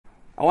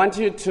I want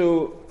you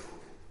to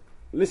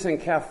listen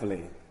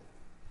carefully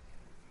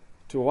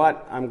to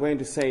what I'm going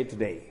to say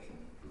today.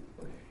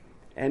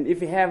 And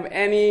if you have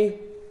any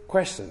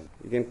question,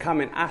 you can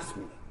come and ask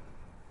me.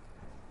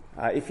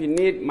 If you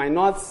need my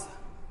notes,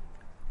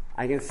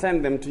 I can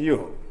send them to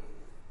you.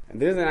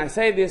 And the reason I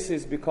say this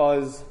is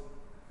because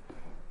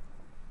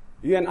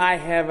you and I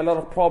have a lot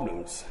of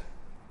problems.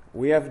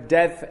 We have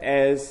death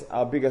as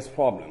our biggest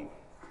problem.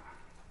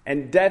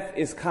 And death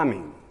is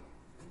coming.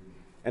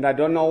 And I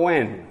don't know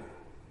when.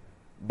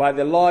 But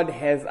the Lord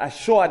has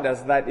assured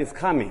us that it's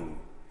coming.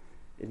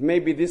 It may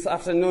be this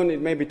afternoon,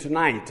 it may be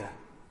tonight.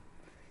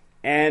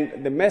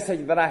 And the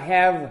message that I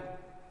have,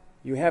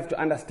 you have to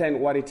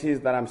understand what it is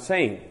that I'm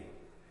saying,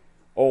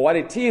 or what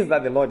it is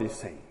that the Lord is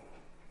saying.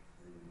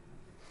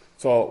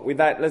 So with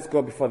that, let's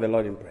go before the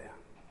Lord in prayer.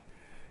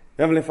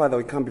 Heavenly Father,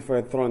 we come before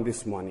your throne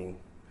this morning.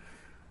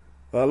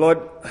 Lord,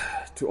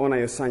 to honor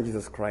your Son,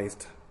 Jesus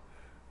Christ,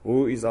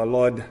 who is our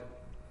Lord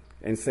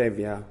and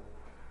Savior,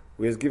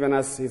 who has given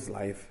us his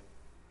life.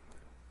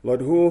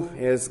 Lord, who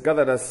has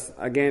gathered us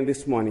again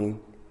this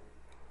morning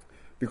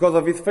because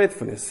of his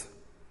faithfulness,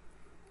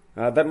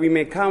 that we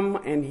may come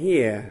and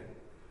hear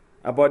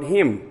about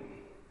him.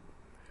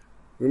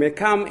 We may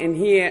come and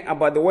hear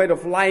about the word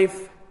of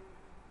life,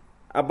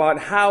 about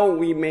how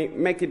we may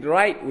make it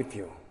right with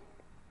you.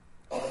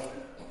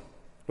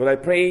 Lord, I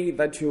pray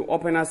that you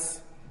open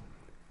us,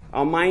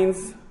 our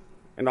minds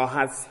and our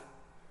hearts,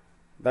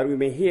 that we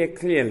may hear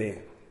clearly.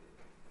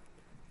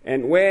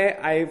 And where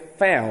I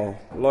fail,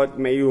 Lord,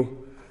 may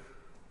you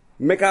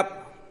make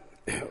up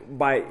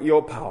by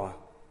your power.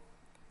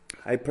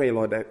 I pray,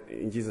 Lord, that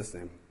in Jesus'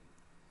 name.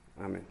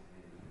 Amen.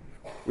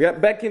 We are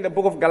back in the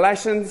book of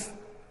Galatians,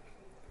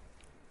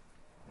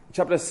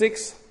 chapter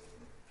 6.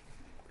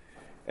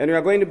 And we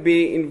are going to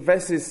be in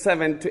verses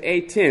 7 to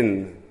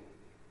 18.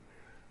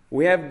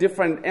 We have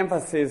different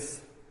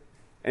emphasis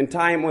and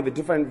time on the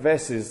different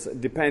verses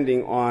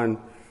depending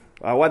on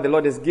what the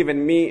Lord has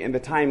given me and the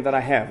time that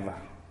I have.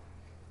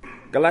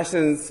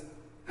 Galatians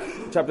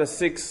chapter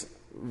 6,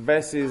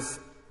 verses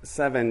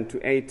 7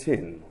 to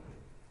 18.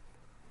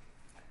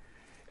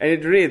 And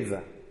it reads,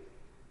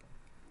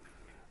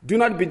 "Do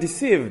not be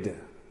deceived.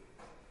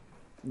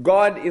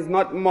 God is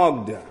not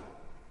mocked.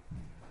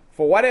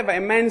 For whatever a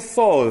man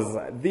sows,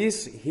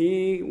 this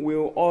he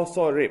will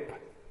also reap.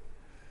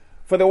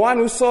 For the one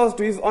who sows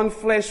to his own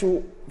flesh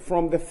will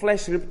from the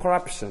flesh reap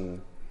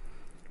corruption.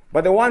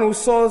 But the one who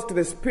sows to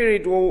the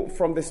Spirit will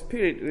from the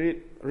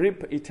Spirit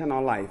reap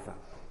eternal life.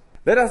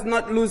 Let us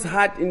not lose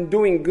heart in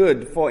doing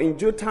good, for in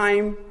due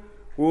time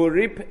we will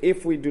reap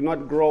if we do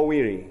not grow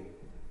weary.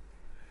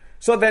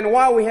 So then,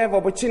 while we have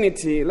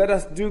opportunity, let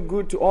us do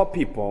good to all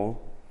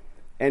people,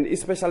 and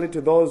especially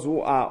to those who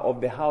are of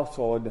the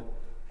household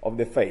of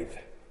the faith.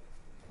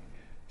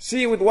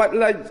 See with what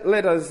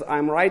letters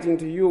I'm writing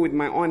to you with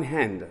my own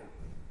hand.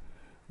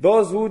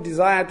 Those who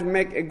desire to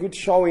make a good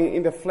showing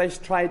in the flesh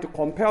try to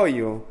compel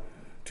you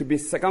to be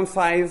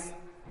circumcised,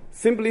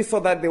 simply so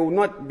that they will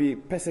not be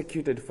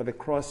persecuted for the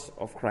cross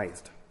of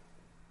Christ.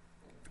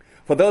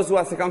 For those who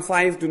are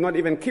circumcised do not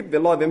even keep the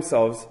law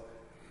themselves,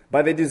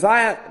 but they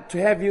desire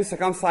to have you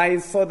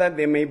circumcised so that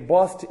they may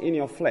boast in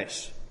your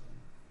flesh.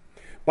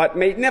 But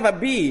may it never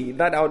be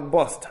that I would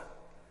boast,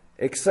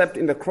 except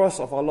in the cross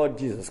of our Lord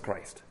Jesus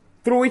Christ,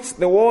 through which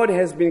the world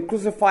has been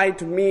crucified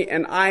to me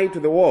and I to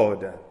the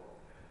world.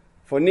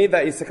 For neither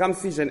is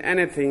circumcision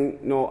anything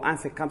nor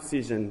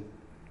uncircumcision,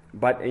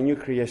 but a new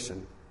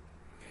creation.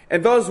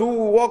 And those who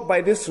walk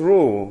by this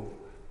rule,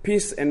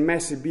 peace and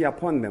mercy be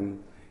upon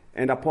them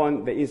and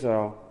upon the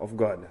Israel of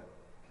God.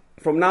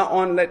 From now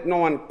on, let no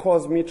one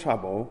cause me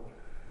trouble,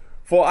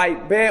 for I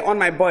bear on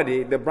my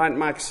body the brand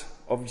marks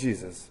of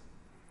Jesus.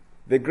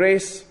 The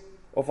grace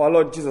of our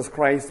Lord Jesus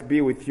Christ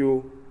be with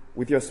you,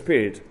 with your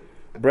spirit,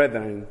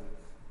 brethren.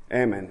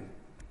 Amen."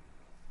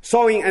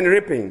 Sowing and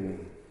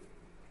reaping.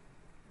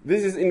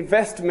 This is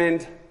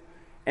investment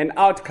and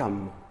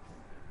outcome,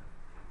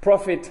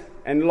 profit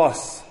and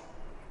loss.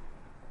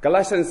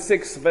 Galatians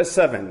 6, verse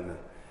 7.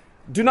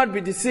 "Do not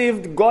be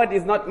deceived, God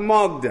is not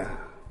mocked.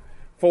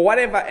 For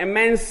whatever a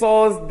man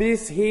sows,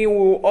 this he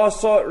will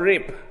also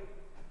reap."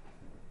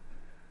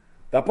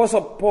 The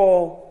Apostle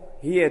Paul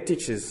here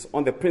teaches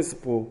on the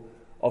principle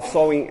of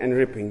sowing and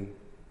reaping.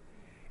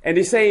 And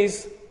he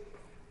says,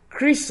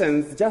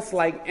 Christians, just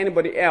like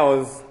anybody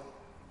else,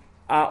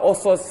 are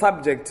also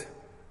subject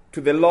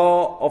to the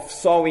law of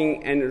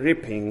sowing and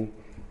reaping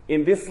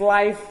in this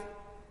life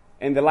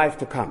and the life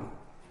to come.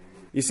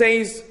 He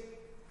says,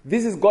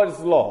 this is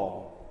God's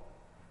law.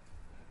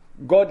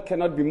 God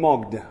cannot be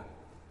mocked.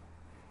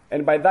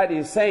 And by that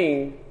he's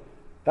saying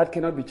that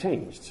cannot be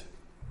changed.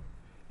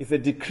 It's a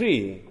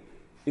decree,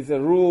 it's a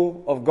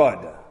rule of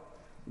God,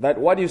 that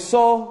what you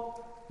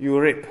sow, you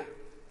reap.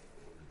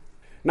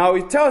 Now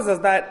it tells us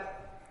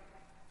that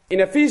in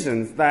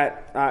Ephesians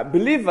that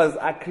believers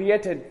are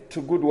created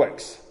to good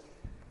works.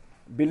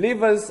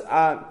 Believers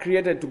are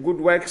created to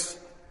good works.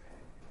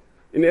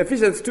 In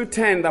Ephesians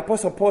 2:10, the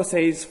Apostle Paul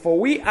says, "For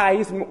we are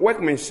his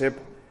workmanship,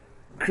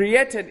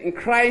 created in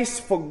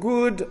Christ for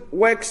good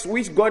works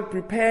which God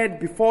prepared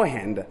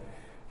beforehand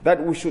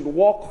that we should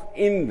walk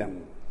in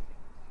them.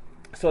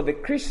 So the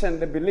Christian,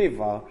 the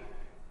believer,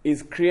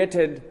 is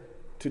created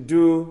to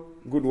do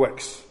good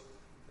works.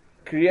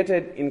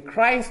 Created in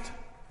Christ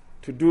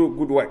to do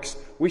good works,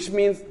 which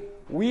means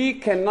we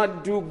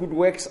cannot do good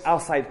works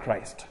outside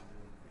Christ.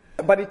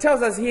 But it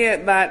tells us here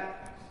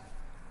that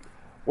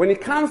when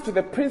it comes to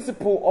the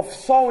principle of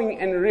sowing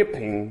and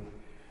reaping,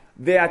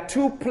 there are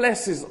two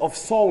places of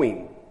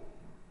sowing.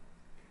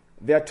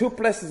 There are two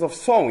places of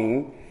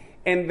sowing,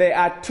 and there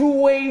are two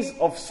ways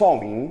of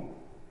sowing,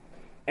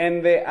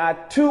 and there are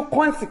two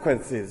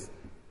consequences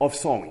of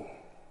sowing.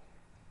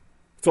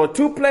 So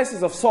two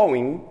places of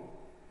sowing,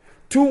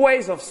 two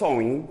ways of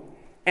sowing,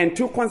 and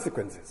two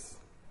consequences.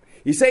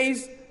 He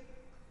says,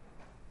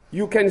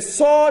 you can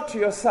sow to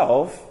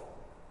yourself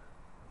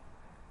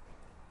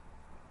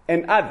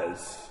and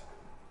others,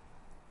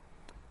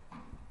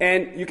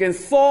 and you can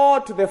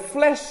sow to the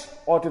flesh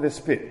or to the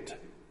spirit.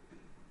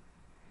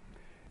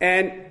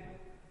 And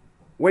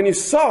when you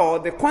sow,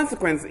 the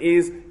consequence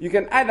is you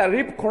can either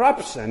reap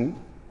corruption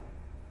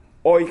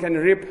or you can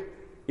reap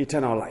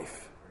eternal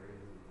life.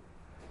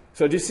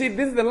 So do you see,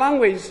 this is the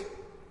language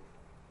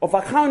of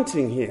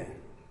accounting here.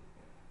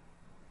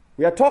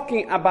 We are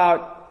talking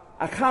about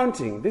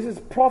accounting. This is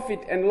profit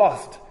and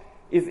loss,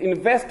 is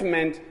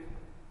investment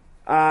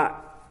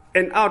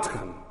and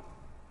outcome.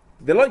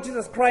 The Lord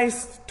Jesus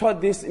Christ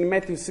taught this in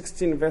Matthew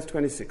 16, verse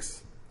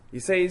 26. He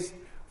says,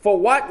 "For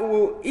what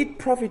will it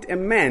profit a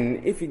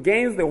man if he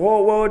gains the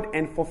whole world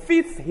and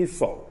forfeits his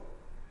soul?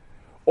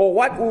 Or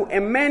what will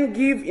a man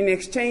give in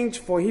exchange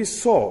for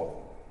his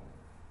soul?"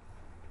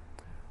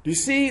 Do you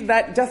see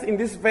that just in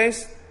this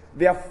verse,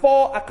 there are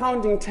four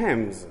accounting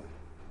terms?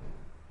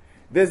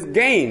 There's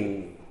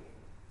gain,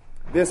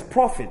 there's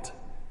profit,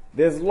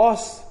 there's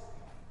loss,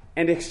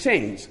 and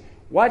exchange.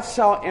 What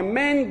shall a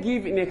man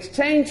give in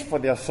exchange for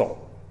their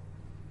soul?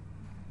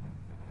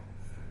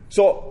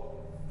 So,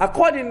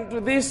 according to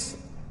this,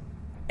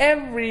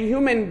 every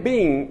human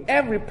being,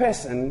 every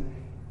person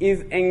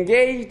is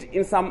engaged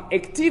in some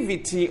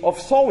activity of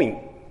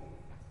sowing.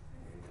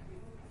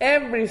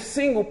 Every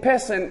single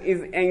person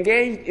is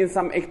engaged in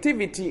some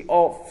activity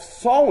of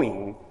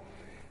sowing,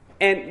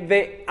 and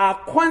there are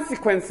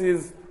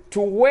consequences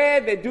to where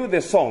they do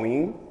the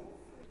sowing,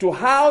 to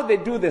how they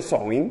do the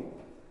sowing,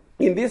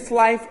 in this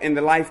life and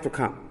the life to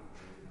come.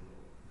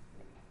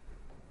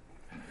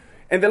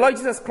 And the Lord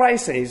Jesus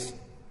Christ says,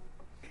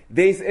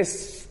 there is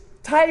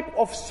a type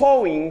of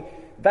sowing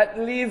that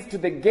leads to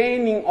the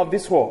gaining of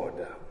this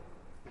world.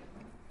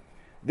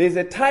 There's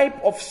a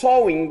type of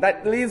sowing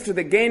that leads to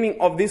the gaining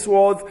of this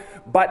world,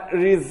 but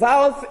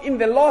results in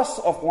the loss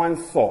of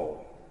one's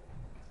soul.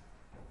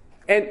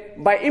 And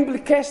by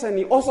implication,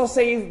 he also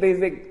says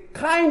there's a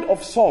kind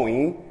of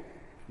sowing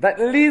that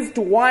leads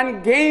to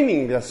one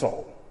gaining their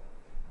soul.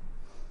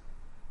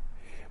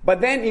 But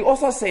then he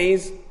also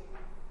says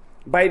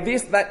by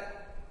this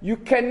that you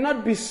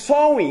cannot be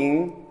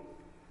sowing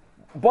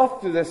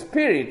both to the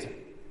spirit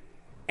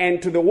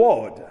and to the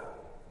world.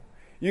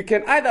 You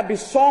can either be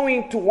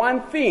sowing to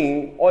one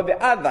thing or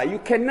the other. You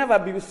can never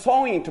be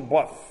sowing to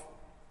both.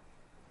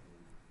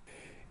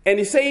 And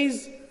he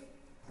says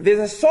there's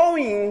a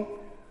sowing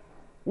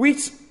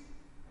which,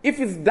 if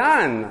it's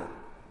done,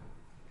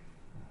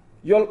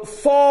 your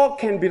soul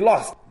can be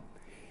lost.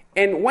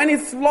 And when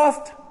it's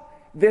lost,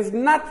 there's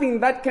nothing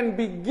that can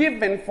be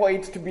given for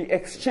it to be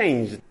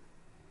exchanged.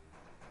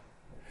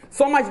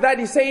 So much that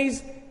he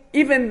says,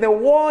 even the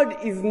word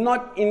is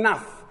not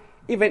enough.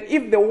 Even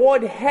if the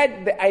word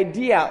had the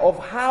idea of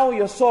how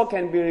your soul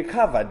can be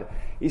recovered,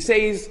 he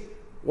says,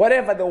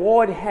 whatever the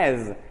word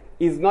has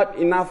is not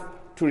enough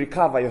to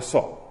recover your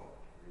soul.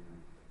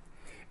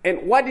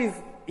 And what is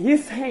he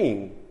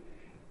saying?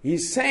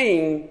 He's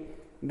saying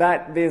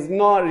that there's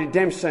no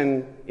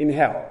redemption in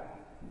hell.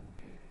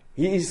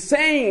 He is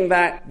saying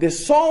that the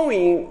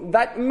sowing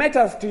that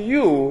matters to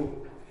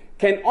you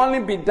can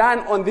only be done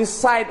on this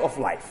side of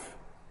life.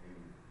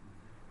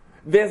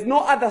 There's no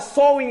other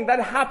sowing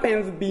that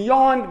happens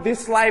beyond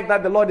this life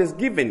that the Lord has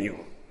given you.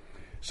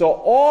 So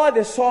all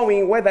the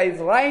sowing, whether it's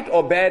right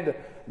or bad,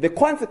 the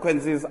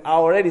consequences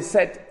are already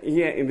set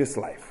here in this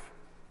life.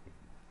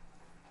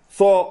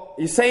 So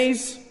he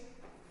says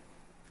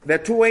there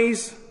are two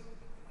ways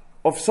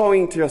of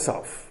sowing to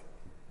yourself.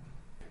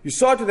 You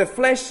sow to the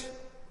flesh,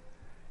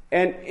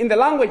 and in the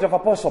language of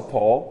Apostle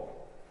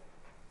Paul,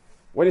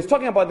 when he's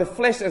talking about the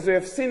flesh, as we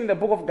have seen in the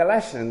book of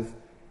Galatians,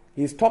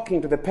 he's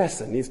talking to the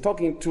person. He's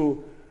talking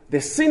to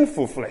the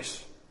sinful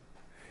flesh.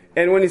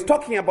 And when he's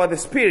talking about the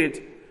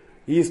spirit,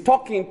 he's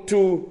talking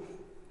to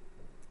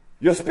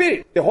your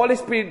spirit, the Holy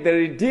Spirit, the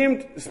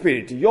redeemed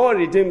spirit, your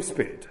redeemed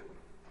spirit.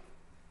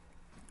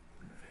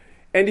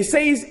 And he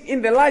says,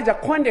 in the larger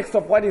context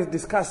of what he's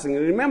discussing,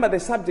 remember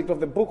the subject of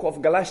the book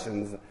of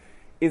Galatians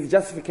is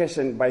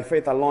justification by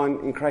faith alone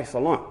in Christ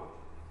alone.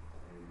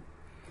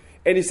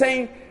 And he's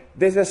saying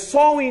there's a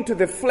sowing to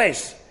the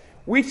flesh,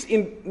 which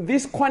in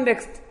this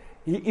context,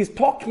 he is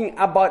talking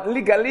about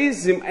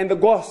legalism and the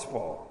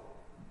gospel.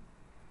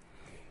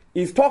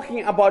 He's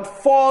talking about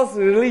false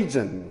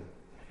religion.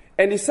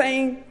 And he's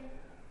saying,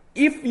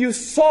 if you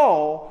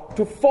sow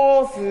to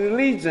false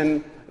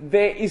religion,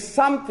 there's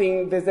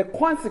a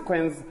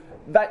consequence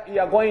that you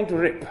are going to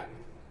reap.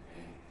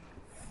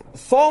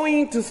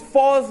 Sowing to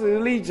false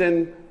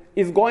religion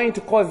is going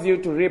to cause you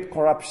to reap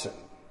corruption.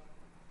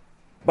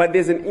 But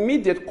there's an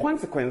immediate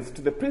consequence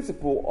to the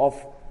principle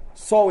of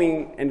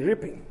sowing and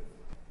reaping.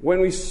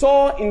 When we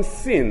sow in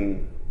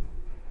sin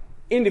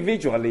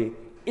individually,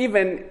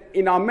 even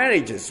in our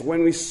marriages,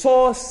 when we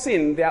sow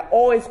sin, there are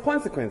always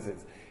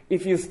consequences.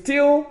 If you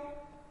steal,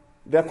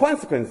 there are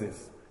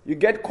consequences. You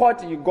get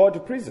caught, you go to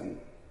prison.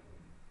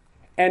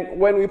 And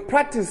when we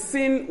practice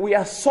sin, we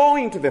are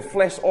sowing to the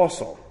flesh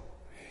also.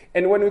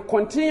 And when we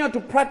continue to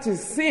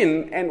practice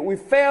sin and we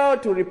fail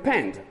to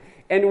repent,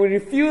 and we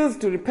refuse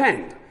to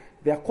repent,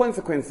 there are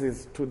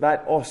consequences to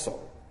that also.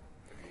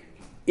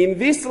 In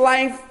this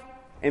life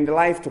and the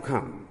life to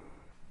come.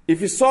 If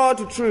you sow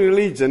to true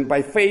religion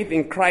by faith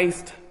in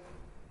Christ,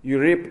 you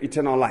reap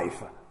eternal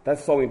life.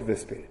 That's sowing to the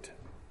Spirit.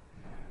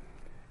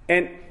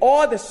 And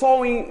all the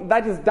sowing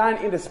that is done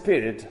in the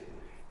Spirit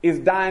is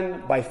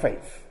done by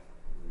faith.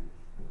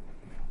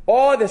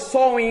 All the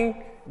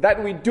sowing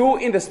that we do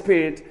in the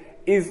Spirit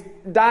is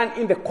done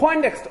in the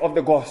context of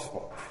the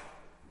gospel.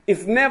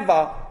 It's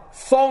never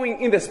sowing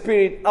in the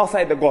Spirit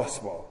outside the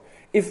gospel.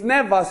 It's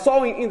never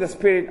sowing in the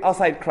Spirit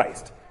outside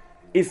Christ.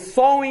 It's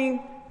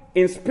sowing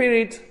in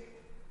spirit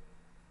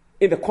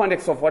in the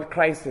context of what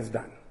Christ has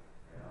done.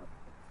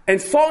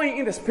 And sowing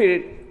in the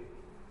Spirit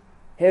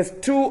has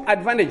two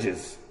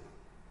advantages.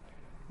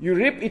 You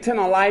reap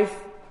eternal life,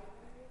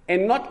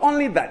 and not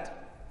only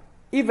that,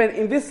 even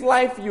in this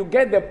life you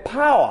get the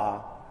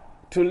power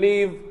to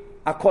live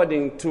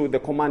according to the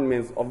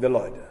commandments of the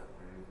Lord.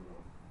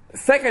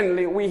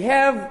 Secondly, we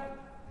have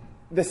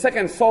the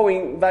second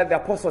sowing that the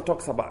apostle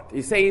talks about.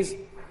 He says,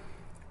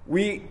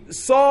 we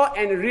sow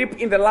and reap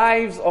in the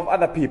lives of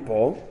other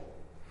people.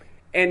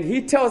 And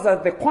he tells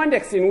us the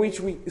context in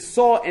which we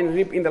sow and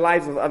reap in the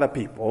lives of other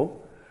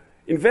people.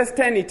 In verse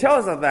 10, he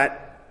tells us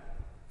that,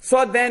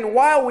 so then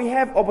while we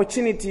have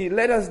opportunity,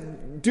 let us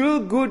do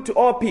good to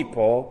all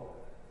people,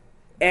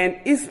 and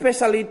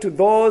especially to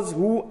those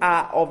who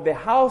are of the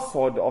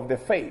household of the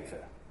faith.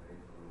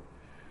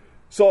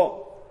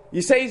 So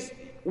he says,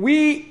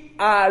 we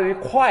are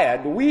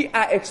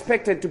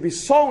expected to be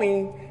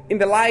sowing in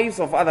the lives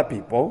of other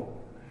people.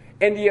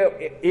 And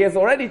he has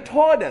already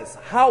told us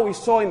how we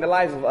sow in the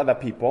lives of other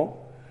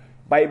people,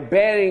 by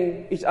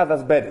bearing each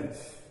other's burdens,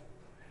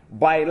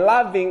 by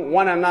loving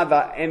one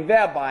another, and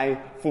thereby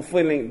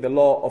fulfilling the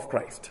law of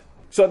Christ.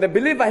 So the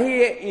believer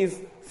here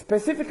is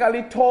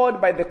specifically told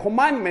by the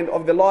commandment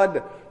of the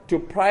Lord to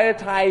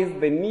prioritize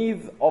the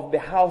needs of the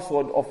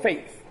household of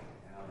faith.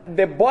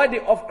 The body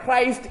of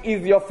Christ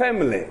is your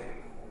family.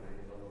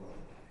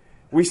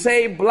 We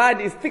say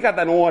blood is thicker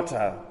than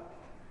water.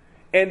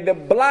 And the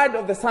blood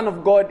of the Son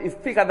of God is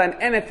thicker than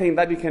anything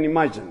that you can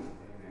imagine.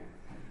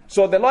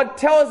 So the Lord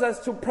tells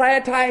us to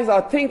prioritize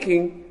our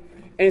thinking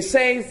and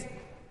says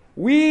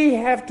we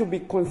have to be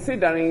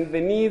considering the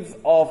needs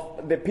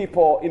of the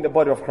people in the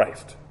body of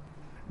Christ.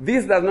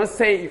 This does not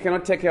say you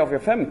cannot take care of your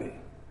family.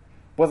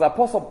 Because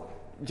Apostle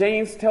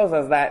James tells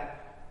us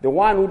that the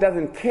one who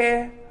doesn't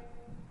care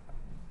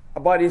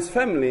about his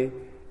family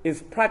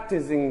is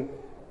practicing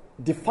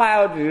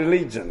defiled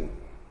religion.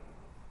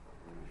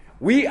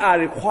 We are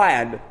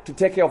required to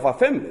take care of our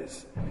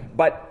families,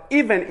 but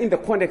even in the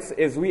context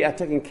as we are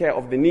taking care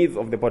of the needs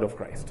of the body of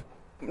Christ.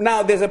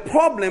 Now, there's a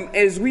problem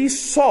as we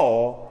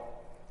saw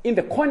in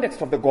the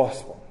context of the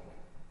gospel.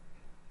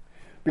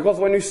 Because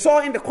when we saw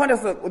in the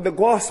context of the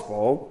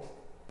gospel,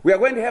 we are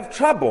going to have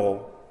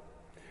trouble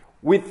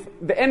with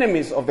the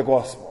enemies of the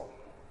gospel.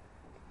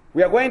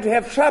 We are going to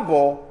have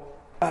trouble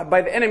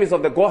by the enemies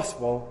of the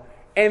gospel,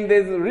 and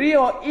there's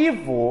real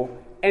evil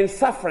and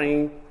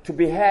suffering to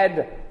be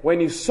had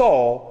when you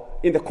sow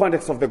in the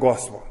context of the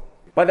gospel.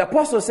 But the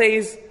apostle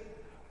says,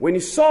 when you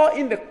sow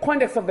in the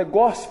context of the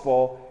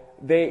gospel,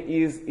 there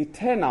is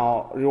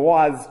eternal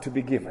rewards to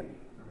be given.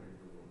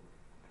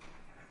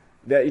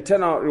 There are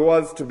eternal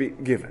rewards to be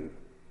given.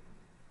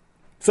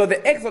 So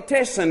the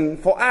exhortation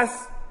for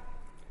us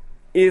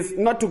is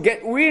not to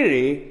get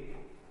weary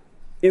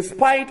in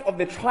spite of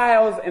the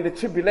trials and the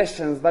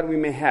tribulations that we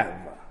may have.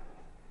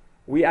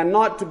 We are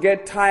not to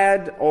get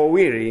tired or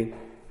weary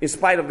in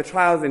spite of the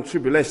trials and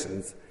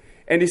tribulations.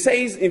 And he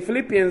says in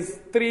Philippians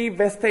 3,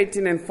 verse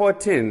 13 and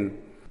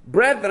 14,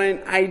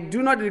 brethren, I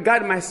do not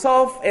regard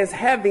myself as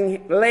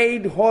having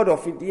laid hold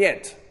of it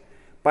yet.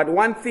 But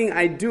one thing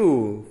I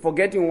do,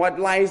 forgetting what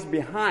lies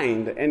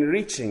behind and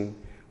reaching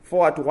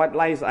forward to what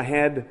lies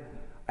ahead,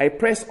 I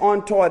press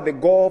on toward the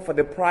goal for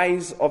the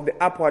prize of the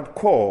upward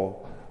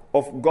call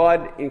of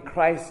God in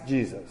Christ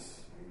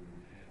Jesus.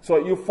 So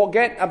you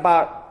forget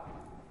about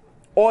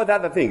all the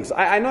other things.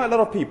 I know a lot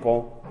of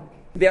people,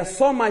 they are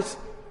so much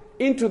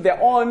into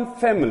their own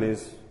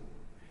families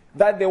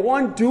that they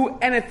won't do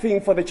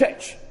anything for the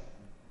church.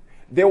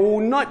 They will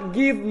not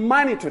give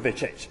money to the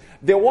church.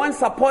 They won't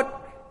support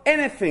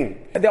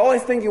anything. They're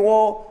always thinking,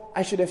 well,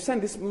 I should have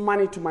sent this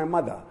money to my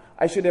mother.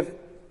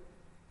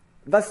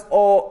 That's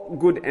all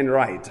good and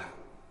right.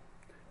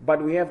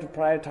 But we have to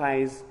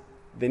prioritize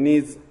the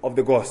needs of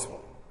the gospel.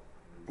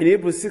 In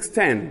Hebrews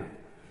 6:10,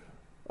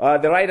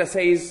 the writer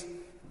says,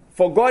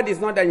 "For God is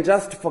not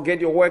unjust to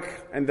forget your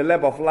work and the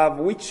labor of love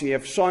which you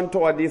have shown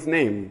toward his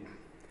name,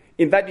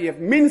 in that you have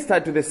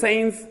ministered to the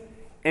saints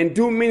and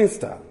do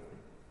minister."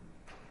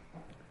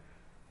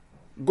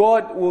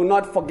 God will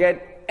not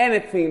forget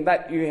anything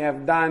that you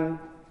have done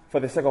for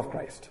the sake of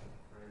Christ.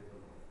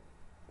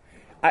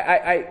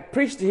 I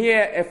preached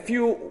here a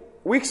few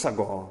weeks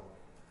ago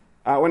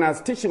when I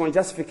was teaching on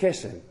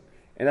justification,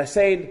 and I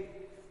said,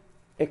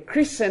 a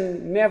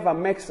Christian never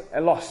makes a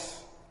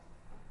loss.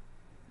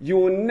 You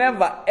will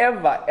never,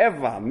 ever,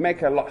 ever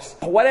make a loss.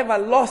 Whatever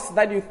loss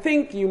that you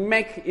think you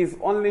make is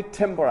only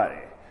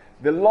temporary.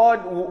 The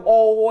Lord will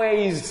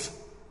always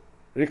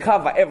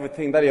recover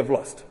everything that you have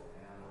lost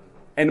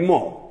and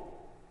more.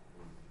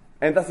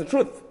 And that's the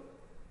truth.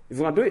 He's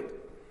going to do it.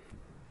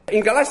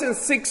 In Galatians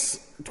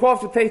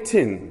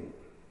 6:12-13,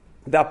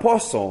 the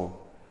apostle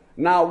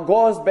now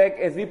goes back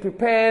as he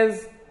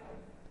prepares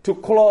to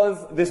close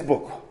this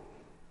book.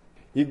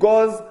 He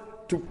goes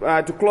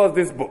to close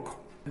this book.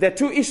 There are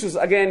two issues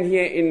again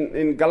here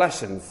in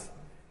Galatians: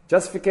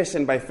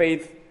 justification by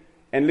faith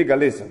and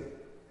legalism.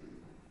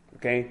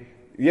 Okay?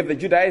 You have the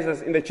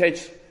Judaizers in the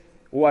church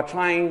who are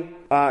trying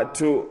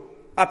to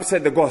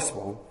upset the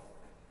gospel.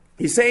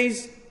 He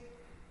says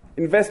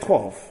in verse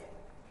 12,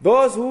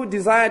 "Those who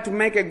desire to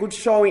make a good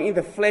showing in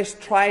the flesh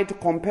try to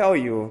compel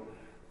you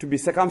to be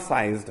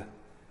circumcised,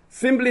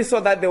 simply so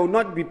that they will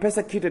not be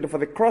persecuted for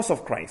the cross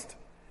of Christ.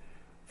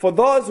 For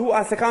those who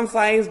are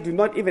circumcised do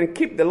not even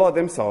keep the law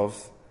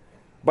themselves,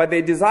 but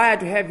they desire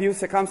to have you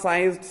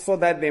circumcised so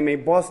that they may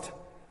boast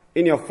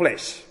in your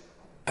flesh."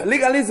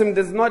 Legalism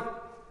does not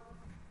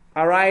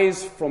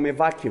arise from a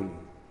vacuum.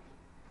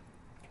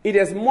 It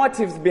has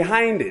motives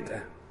behind it.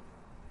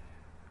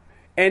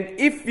 And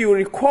if you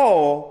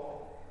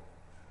recall,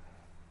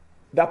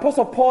 the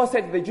Apostle Paul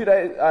said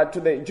to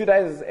the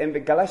Judaizers and the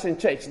Galatian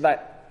church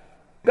that,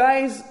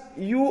 guys,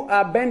 you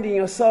are bending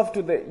yourself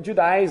to the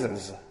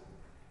Judaizers.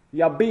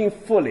 You are being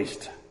foolish.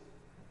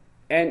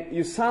 And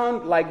you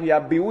sound like you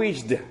are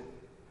bewitched.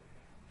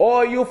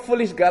 Oh, you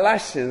foolish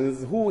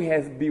Galatians, who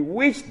has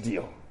bewitched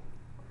you?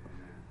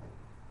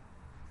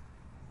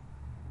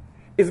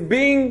 It's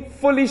being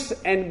foolish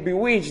and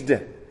bewitched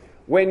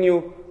when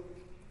you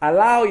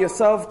allow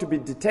yourself to be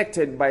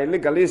detected by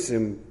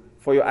legalism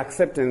for your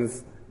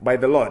acceptance by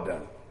the Lord.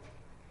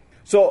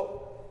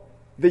 So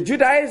the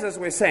Judaizers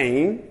were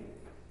saying,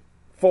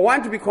 for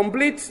one to be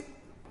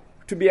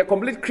a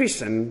complete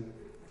Christian,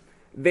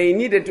 they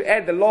needed to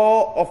add the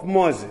law of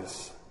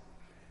Moses.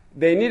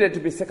 They needed to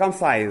be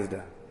circumcised.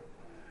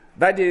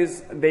 That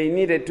is, they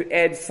needed to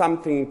add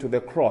something to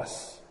the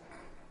cross.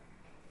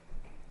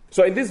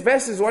 So in these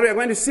verses, what we are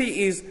going to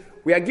see is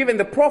we are given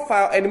the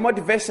profile and the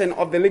motivation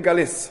of the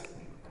legalist.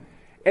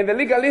 And the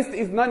legalist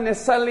is not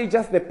necessarily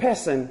just the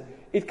person.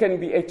 It can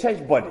be a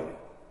church body.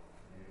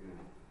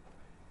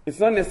 It's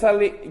not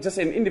necessarily just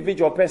an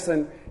individual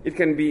person. It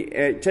can be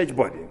a church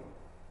body.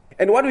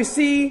 And what we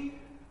see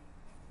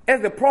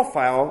as the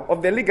profile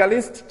of the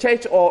legalist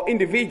church or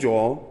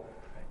individual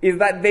is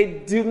that they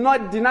do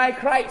not deny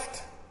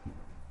Christ.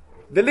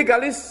 The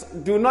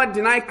legalists do not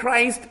deny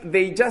Christ.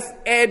 They just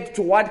add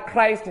to what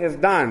Christ has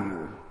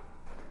done.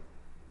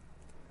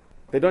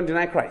 They don't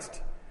deny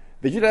Christ.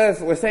 The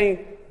Judaizers were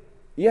saying,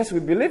 yes, we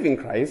believe in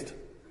Christ,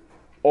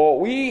 or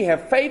we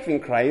have faith in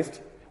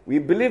Christ, we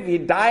believe he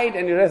died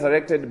and he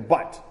resurrected,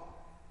 but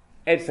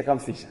add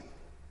circumcision.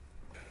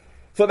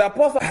 So the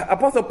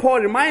Apostle Paul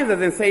reminds us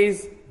and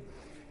says,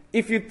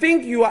 if you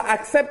think you are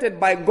accepted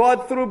by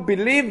God through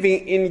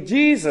believing in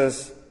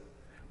Jesus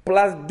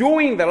plus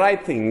doing the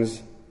right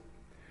things,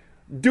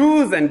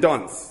 do's and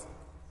don'ts,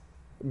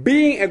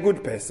 being a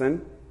good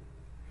person,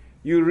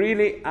 you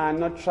really are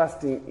not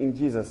trusting in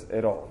Jesus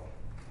at all.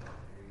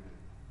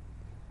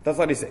 That's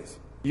what he says.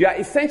 You are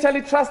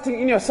essentially trusting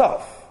in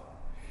yourself.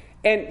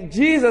 And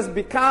Jesus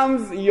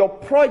becomes your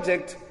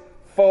project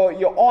for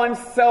your own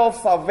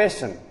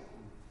self-salvation.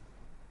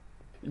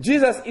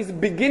 Jesus is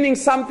beginning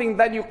something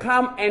that you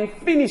come and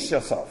finish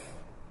yourself.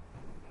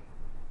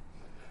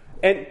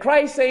 And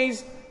Christ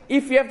says,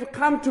 if you have to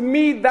come to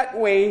me that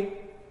way,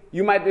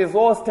 you might as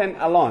well stand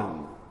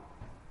alone.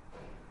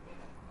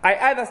 I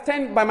either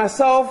stand by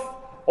myself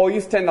or you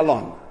stand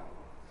alone.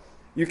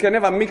 You can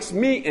never mix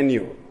me and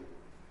you.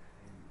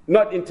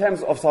 Not in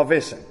terms of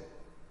salvation.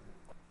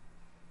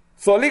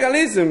 So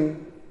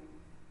legalism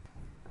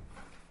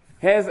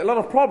has a lot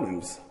of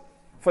problems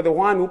for the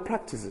one who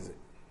practices it.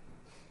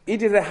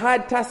 It is a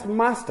hard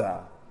taskmaster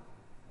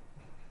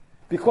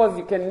because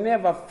you can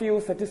never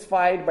feel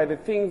satisfied by the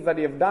things that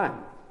you have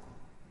done.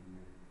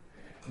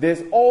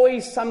 There's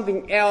always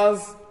something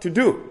else to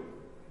do.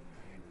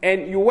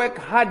 And you work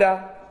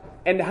harder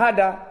and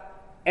harder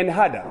and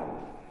harder.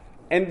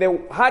 And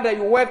the harder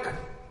you work,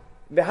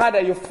 the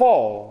harder you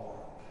fall.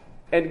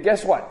 And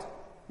guess what?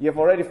 You have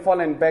already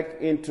fallen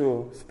back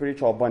into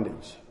spiritual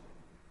bondage.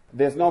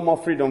 there's no more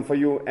freedom for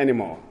you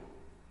anymore.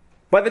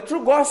 But the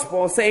true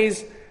gospel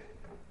says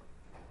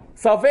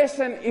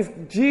salvation is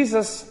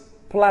Jesus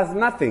plus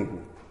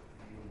nothing.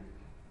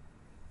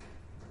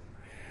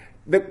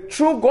 The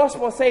true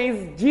gospel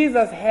says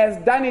Jesus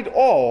has done it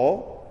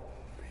all.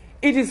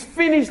 It is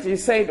finished, he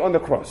said on the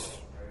cross.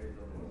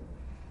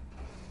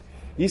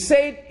 He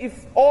said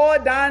it's all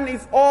done,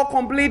 it's all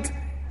complete,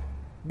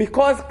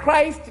 because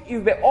Christ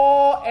is the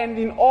all and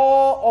in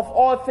all of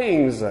all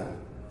things.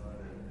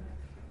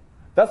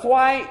 That's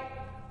why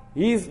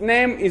his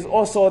name is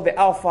also the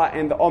Alpha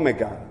and the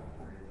Omega.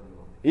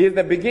 He is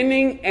the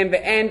beginning and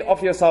the end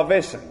of your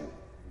salvation.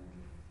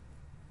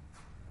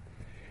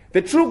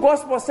 The true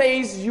gospel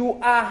says you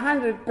are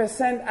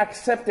 100%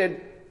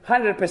 accepted,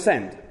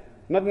 100%,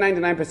 not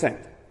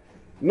 99%,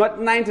 not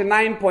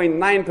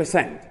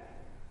 99.9%.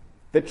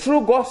 The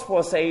true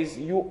gospel says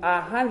you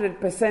are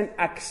 100%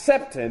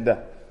 accepted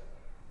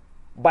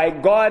by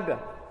God,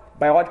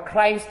 by what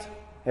Christ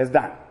has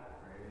done.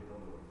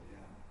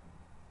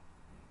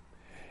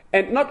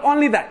 And not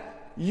only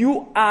that,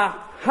 you are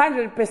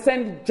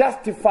 100%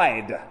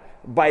 justified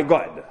by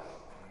God.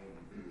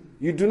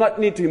 You do not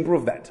need to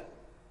improve that.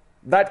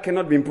 That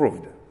cannot be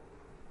improved.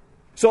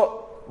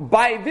 So,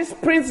 by this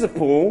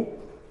principle,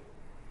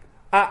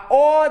 are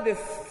all the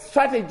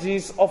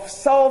strategies of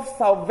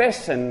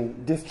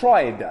self-salvation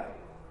destroyed.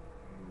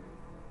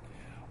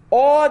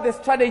 All the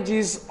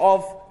strategies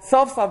of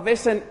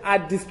self-salvation are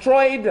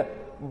destroyed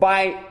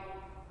by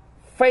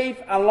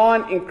faith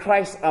alone in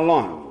Christ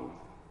alone.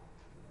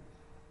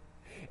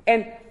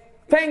 And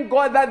thank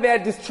God that they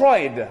are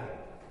destroyed,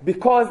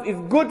 because it's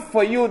good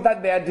for you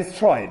that they are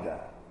destroyed.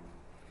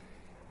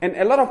 And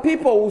a lot of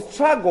people will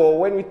struggle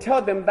when we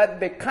tell them that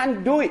they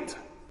can't do it.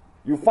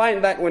 You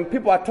find that when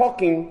people are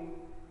talking,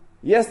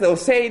 yes, they'll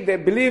say they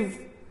believe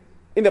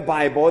in the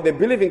Bible, they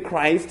believe in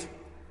Christ,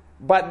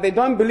 but they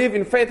don't believe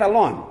in faith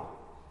alone.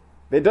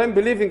 They don't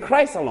believe in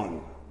Christ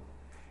alone.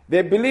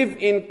 They believe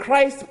in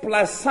Christ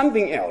plus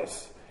something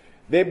else.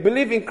 They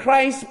believe in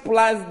Christ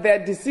plus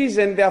their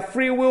decision, their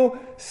free will,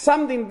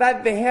 something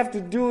that they have to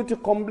do to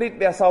complete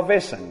their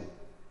salvation.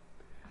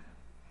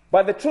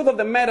 But the truth of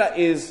the matter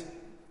is,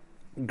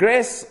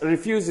 grace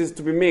refuses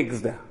to be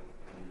mixed.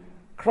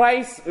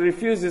 Christ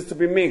refuses to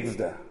be mixed.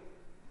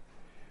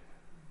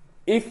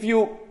 If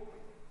you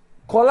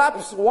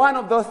collapse one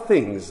of those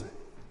things,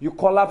 you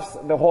collapse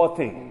the whole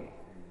thing.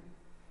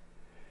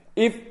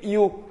 If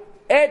you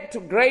add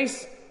to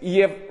grace,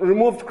 you have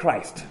removed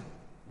Christ.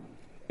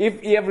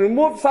 If you have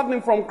removed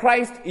something from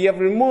Christ, you have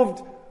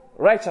removed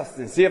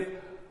righteousness.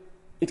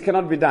 It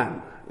cannot be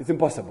done. It's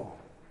impossible.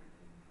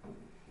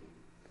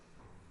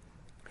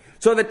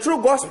 So the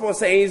true gospel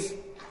says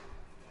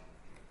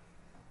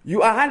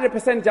you are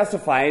 100%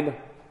 justified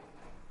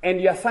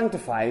and you are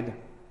sanctified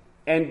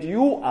and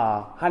you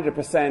are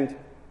 100%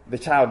 the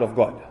child of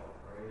God.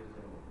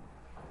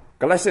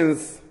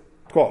 Galatians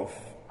 12,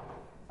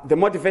 the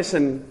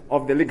motivation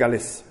of the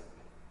legalists.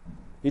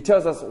 He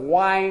tells us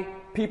why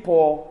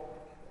people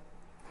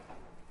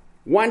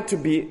want to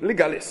be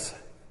legalists.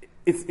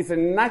 It's a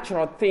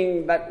natural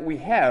thing that we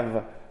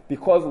have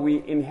because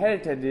we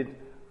inherited it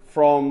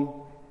from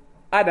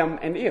Adam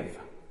and Eve.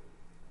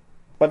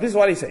 But this is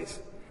what he says.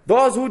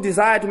 Those who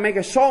desire to make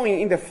a showing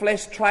in the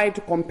flesh try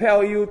to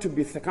compel you to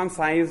be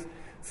circumcised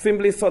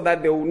simply so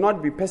that they will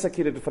not be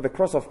persecuted for the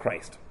cross of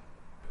Christ.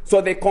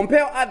 So they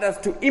compel others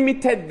to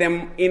imitate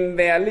them in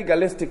their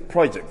legalistic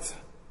projects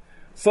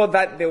so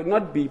that they will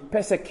not be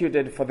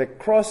persecuted for the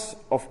cross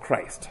of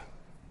Christ.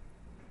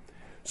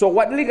 So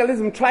what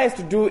legalism tries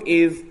to do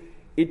is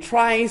it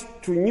tries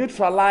to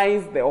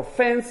neutralize the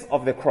offense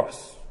of the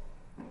cross.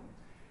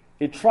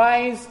 It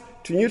tries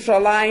to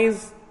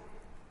neutralize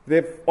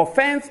the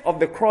offense of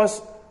the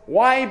cross.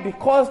 Why?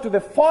 Because to the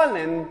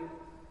fallen,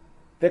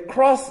 the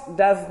cross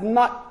does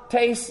not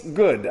taste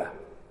good.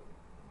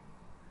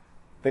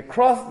 The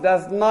cross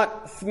does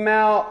not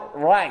smell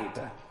right.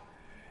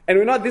 And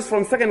we know this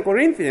from 2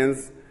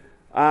 Corinthians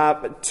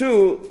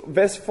 2,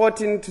 verse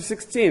 14 to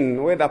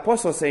 16, where the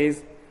apostle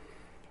says,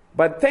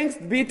 "But thanks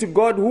be to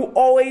God who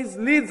always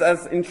leads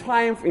us in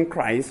triumph in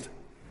Christ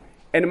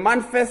and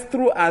manifests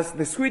through us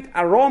the sweet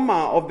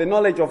aroma of the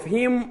knowledge of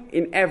Him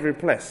in every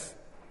place.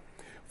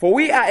 For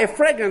we are a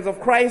fragrance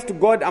of Christ to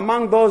God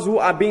among those who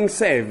are being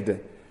saved,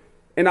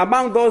 and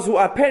among those who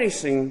are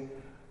perishing,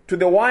 to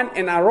the one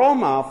an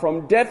aroma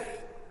from death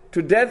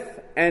to death,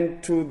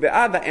 and to the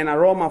other an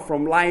aroma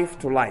from life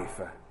to life."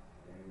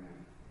 Amen.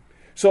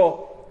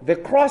 So the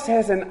cross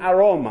has an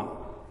aroma,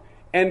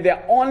 and there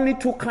are only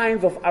two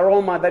kinds of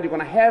aroma that you're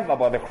going to have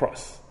about the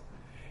cross.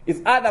 It's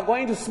either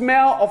going to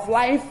smell of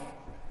life,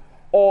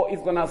 or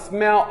it's going to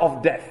smell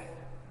of death,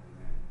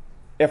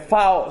 a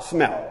foul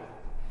smell.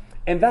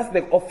 And that's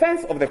the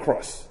offense of the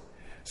cross.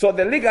 So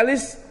the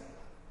legalist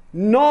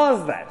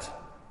knows that.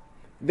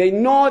 They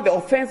know the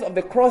offense of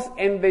the cross,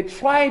 and they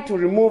try to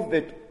remove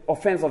the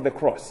offense of the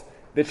cross.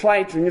 They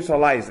try to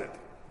neutralize it.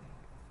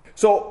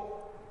 So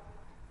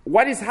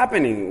what is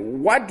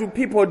happening? What do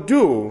people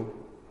do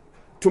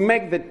to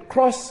make the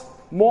cross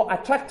more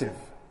attractive?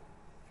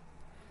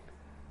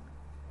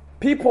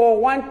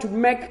 People want to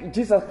make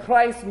Jesus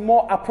Christ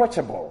more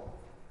approachable.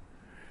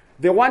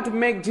 They want to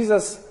make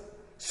Jesus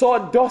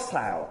so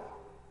docile.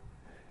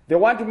 They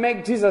want to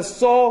make Jesus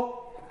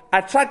so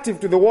attractive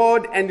to the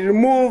world and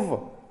remove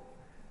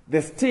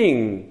the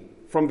sting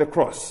from the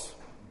cross.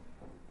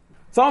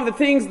 Some of the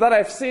things that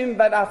I've seen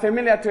that are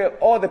familiar to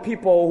all the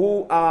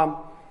people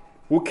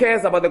who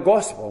cares about the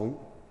gospel,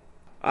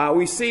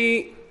 we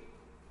see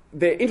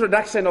the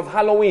introduction of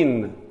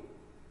Halloween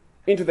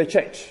into the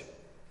church.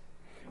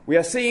 We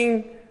are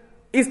seeing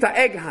Easter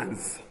egg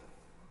hunts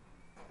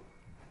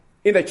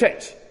in the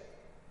church.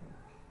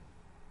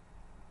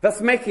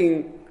 That's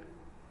making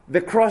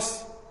the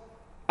cross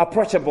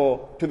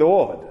approachable to the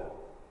world.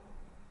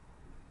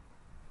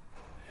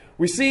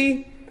 We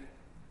see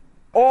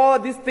all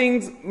these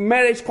things,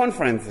 marriage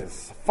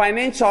conferences,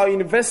 financial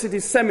university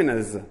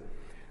seminars,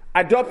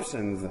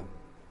 adoptions,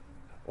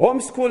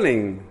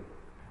 homeschooling,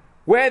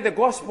 where the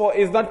gospel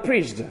is not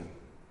preached.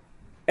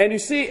 And you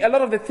see a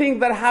lot of the things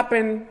that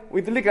happen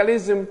with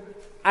legalism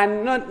are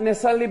not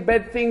necessarily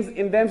bad things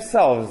in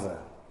themselves.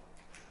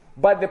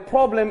 But the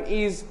problem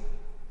is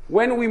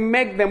when we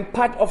make them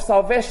part of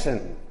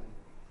salvation.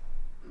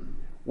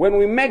 When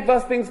we make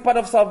those things part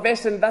of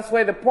salvation, that's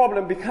where the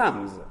problem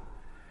becomes.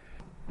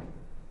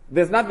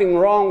 There's nothing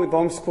wrong with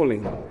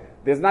homeschooling.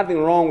 There's nothing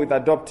wrong with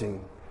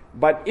adopting.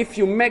 But if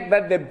you make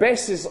that the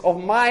basis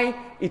of my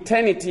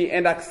eternity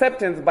and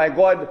acceptance by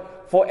God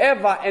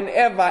forever and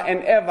ever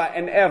and ever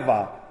and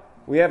ever,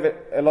 we have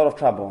a lot of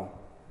trouble.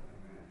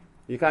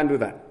 You can't do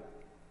that.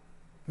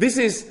 This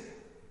is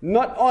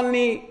not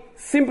only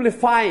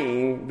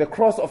simplifying the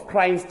cross of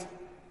Christ,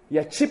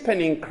 you're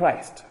cheapening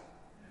Christ.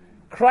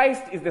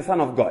 Christ is the Son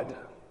of God.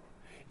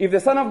 If the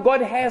Son of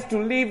God has to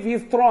leave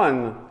his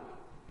throne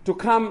to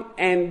come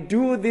and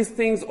do these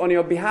things on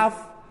your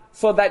behalf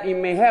so that he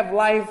may have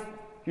life,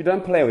 you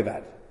don't play with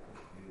that.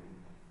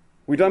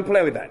 We don't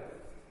play with that.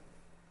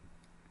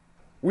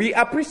 We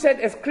appreciate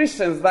as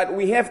Christians that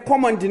we have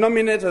common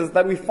denominators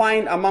that we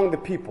find among the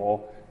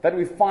people that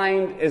we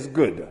find as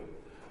good.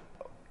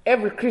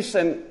 Every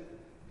Christian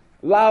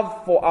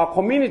loves for our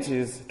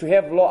communities to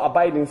have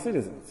law-abiding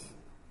citizens.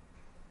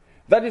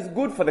 That is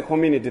good for the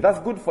community. That's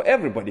good for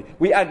everybody.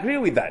 We agree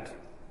with that.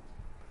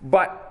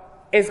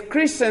 But as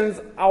Christians,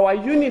 our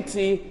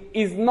unity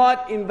is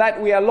not in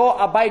that we are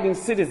law-abiding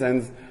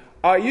citizens.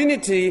 Our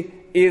unity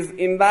is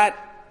in that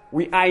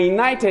we are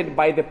united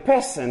by the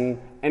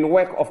person and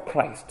work of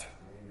Christ.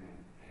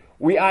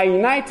 We are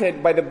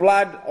united by the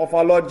blood of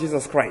our Lord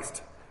Jesus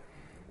Christ.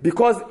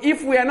 Because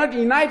if we are not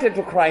united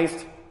to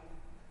Christ,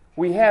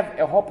 we have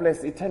a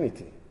hopeless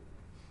eternity.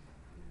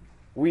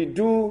 We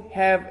do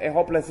have a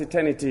hopeless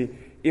eternity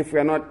if we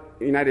are not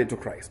united to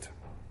Christ.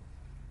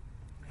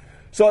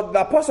 So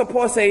the Apostle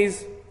Paul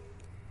says,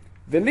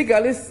 the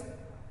legalists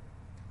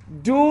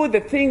do the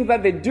things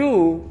that they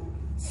do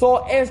so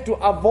as to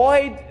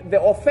avoid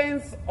the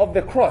offense of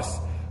the cross,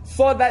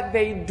 so that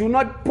they do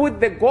not put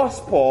the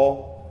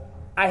gospel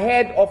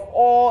ahead of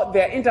all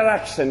their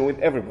interaction with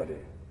everybody.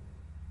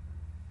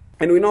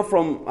 And we know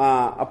from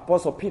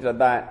Apostle Peter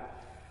that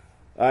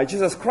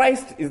Jesus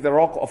Christ is the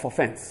rock of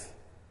offense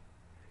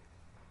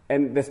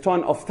and the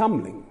stone of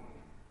stumbling.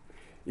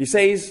 He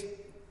says,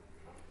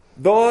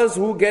 those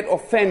who get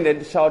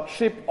offended shall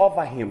trip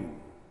over him.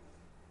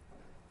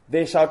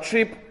 They shall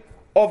trip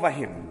over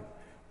him.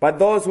 But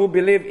those who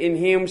believe in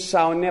him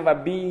shall never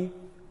be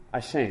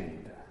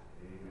ashamed.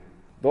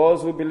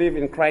 Those who believe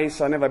in Christ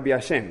shall never be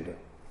ashamed.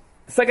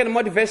 The second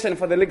motivation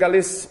for the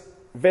legalists,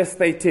 verse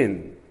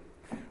 18.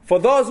 For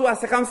those who are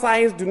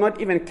circumcised do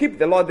not even keep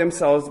the law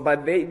themselves,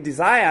 but they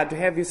desire to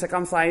have you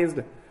circumcised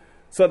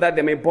so that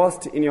they may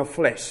boast in your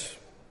flesh.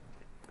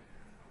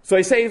 So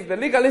he says the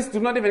legalists do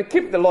not even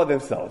keep the law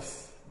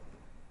themselves.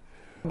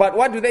 But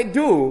what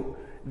do?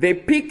 They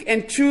pick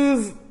and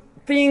choose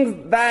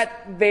things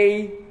that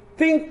they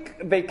think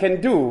they can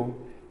do,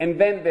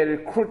 and then they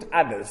recruit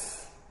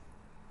others.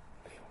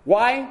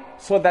 Why?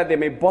 So that they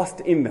may boast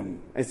in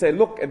them and say,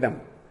 look at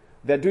them.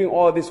 They're doing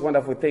all these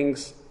wonderful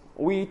things.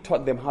 We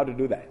taught them how to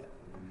do that.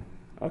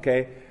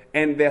 Okay?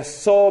 And they're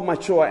so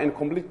mature and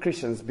complete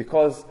Christians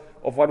because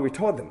of what we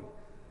taught them.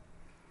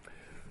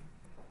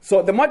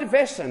 So the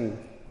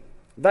motivation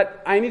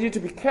that I need you to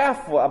be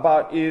careful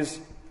about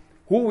is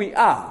who we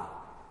are.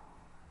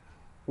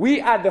 We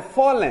are the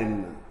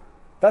fallen.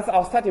 That's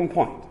our starting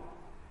point.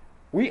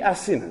 We are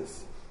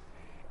sinners.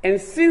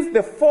 And since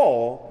the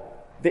fall,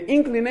 the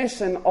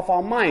inclination of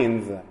our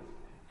minds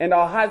and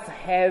our hearts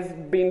has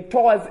been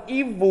towards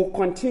evil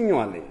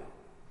continually.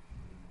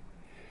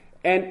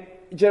 And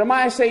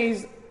Jeremiah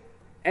says,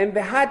 and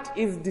the heart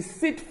is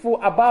deceitful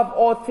above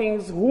all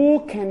things,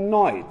 who can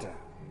know it?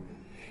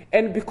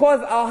 And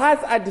because our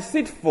hearts are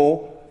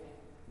deceitful,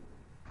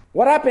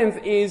 what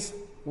happens is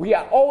we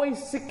are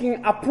always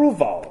seeking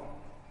approval.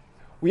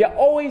 We are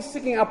always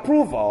seeking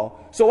approval.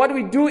 So what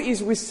we do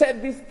is we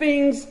set these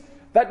things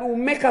that will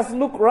make us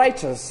look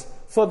righteous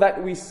so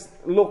that we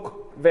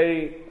look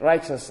very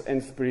righteous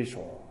and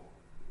spiritual.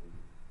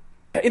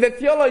 In the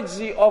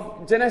theology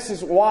of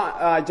Genesis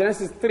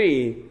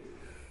 3,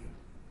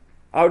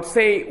 I would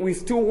say we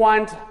still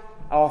want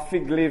our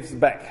fig leaves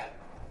back.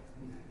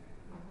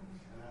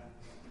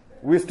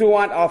 We still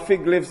want our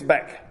fig leaves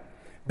back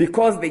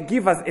because they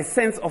give us a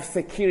sense of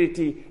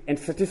security and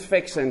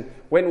satisfaction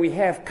when we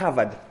are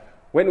covered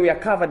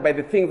by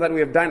the things that we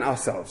have done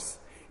ourselves.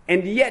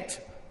 And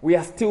yet, we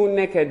are still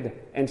naked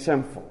and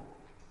shameful.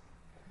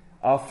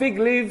 Our fig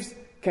leaves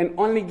can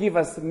only give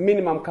us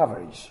minimum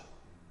coverage.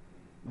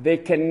 They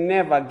can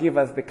never give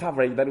us the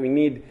coverage that we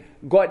need.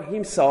 God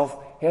himself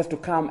has to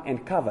come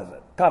and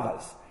cover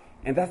us.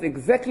 And that's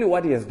exactly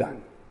what he has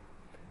done.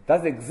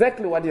 That's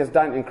exactly what he has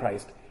done in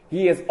Christ.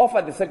 He has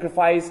offered the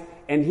sacrifice,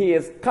 and he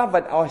has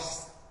covered our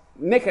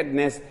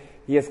nakedness,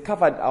 he has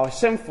covered our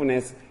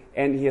shamefulness,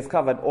 and he has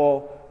covered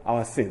all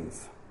our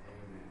sins.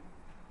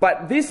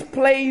 But this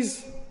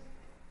plays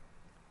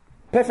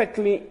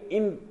perfectly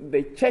in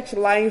the church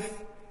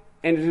life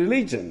and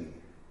religion.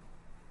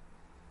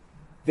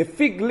 The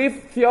fig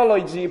leaf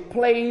theology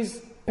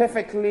plays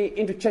perfectly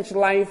into church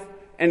life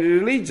and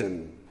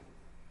religion.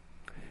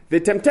 The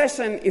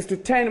temptation is to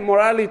turn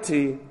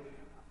morality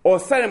or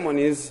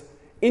ceremonies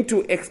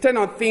into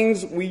external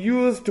things we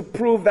use to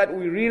prove that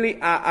we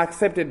really are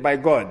accepted by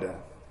God.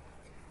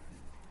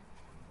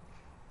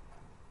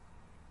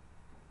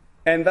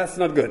 And that's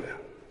not good.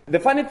 The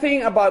funny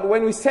thing about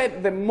when we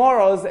set the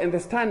morals and the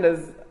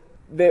standards,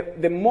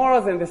 the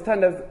morals and the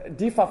standards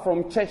differ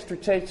from church to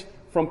church,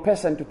 from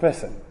person to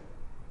person.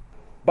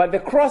 But the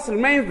cross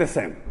remains the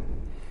same.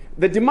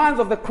 The demands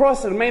of the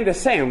cross remain the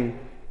same.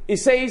 It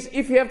says,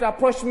 if you have to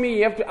approach me,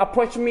 you have to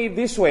approach me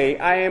this way.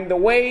 I am the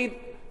way,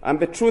 I'm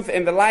the truth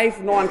and the life.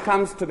 No one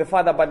comes to the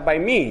Father but by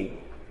me.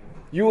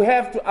 You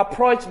have to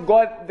approach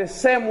God the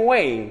same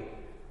way,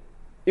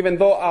 even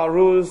though our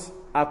rules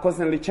are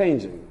constantly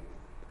changing.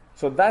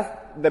 So that's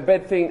the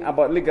bad thing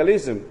about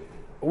legalism.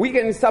 We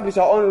can establish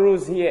our own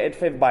rules here at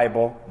Faith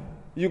Bible.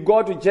 You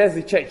go to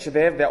Jersey Church,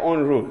 they have their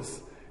own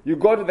rules. You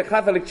go to the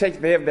Catholic Church,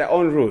 they have their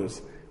own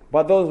rules.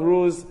 But those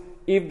rules,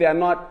 if they are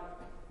not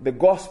the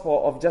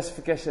gospel of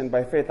justification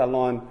by faith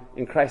alone,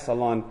 in Christ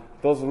alone,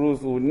 those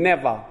rules will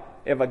never,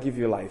 ever give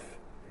you life.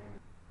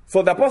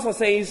 So the apostle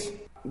says,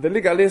 the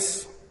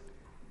legalists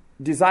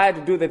desire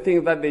to do the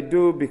things that they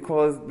do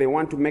because they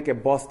want to make a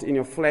boast in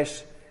your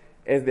flesh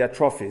as their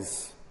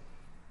trophies.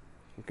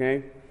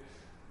 Okay?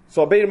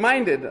 So be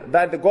reminded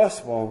that the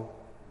gospel,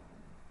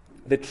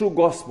 the true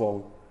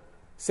gospel,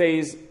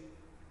 says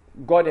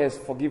God has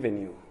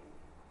forgiven you.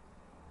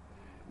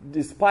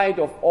 Despite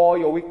of all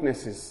your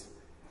weaknesses,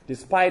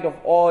 despite of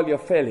all your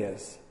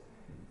failures,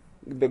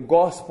 the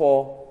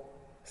gospel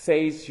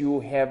says you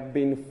have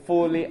been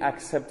fully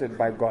accepted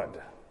by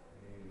God.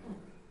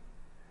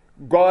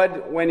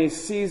 God, when he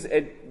sees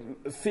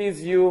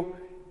you,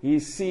 he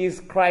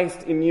sees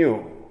Christ in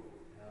you.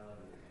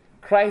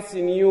 Christ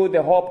in you,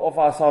 the hope of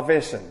our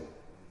salvation.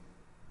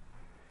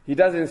 He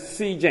doesn't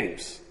see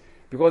James.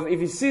 Because if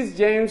he sees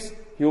James,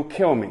 he'll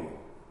kill me.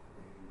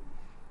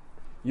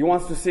 He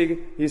wants to see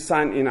his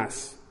son in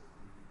us.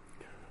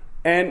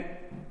 And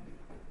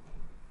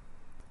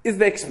it's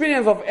the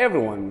experience of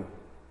everyone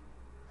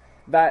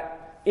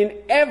that in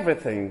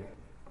everything,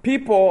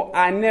 people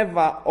are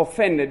never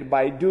offended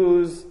by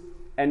do's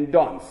and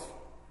don'ts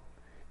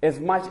as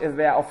much as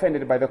they are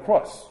offended by the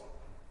cross.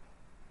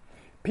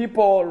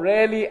 People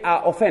rarely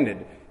are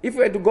offended. If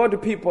we had to go to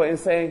people and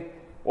say,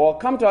 well,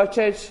 come to our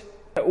church,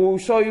 we'll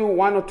show you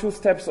 1 or 2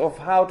 steps of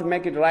how to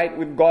make it right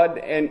with God,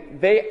 and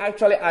they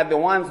actually are the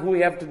ones who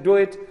have to do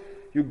it.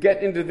 You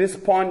get into this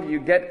pond, you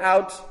get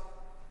out,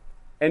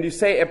 and you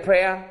say a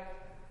prayer,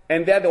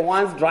 and they're the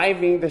ones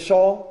driving the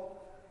shore,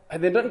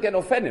 and they don't get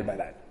offended by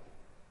that.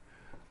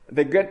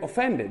 They get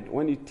offended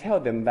when you tell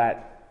them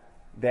that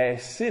they're a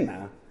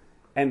sinner,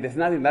 and there's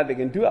nothing that they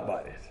can do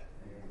about it.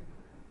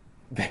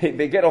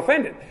 They get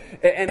offended.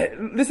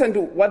 And listen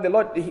to what the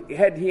Lord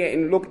had here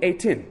in Luke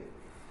 18,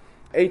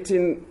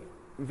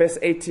 verse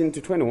 18 to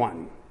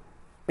 21.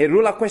 A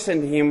ruler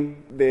questioned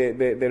him, the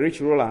rich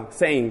ruler,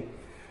 saying,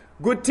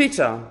 "Good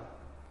teacher,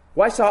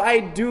 what shall I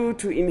do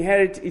to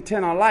inherit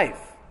eternal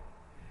life?"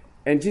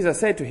 And Jesus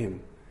said to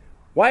him,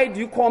 "Why do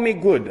you call me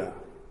good?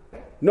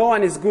 No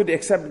one is good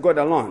except God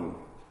alone.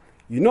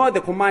 You know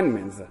the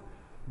commandments.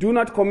 Do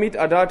not commit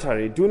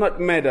adultery, do not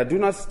murder, do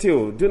not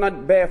steal, do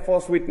not bear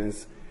false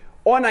witness.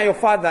 Honor your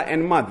father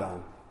and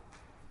mother."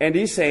 And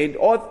he said,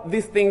 "All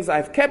these things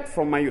I've kept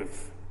from my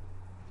youth."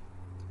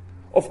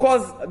 Of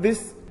course,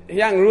 this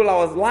young ruler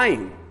was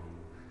lying.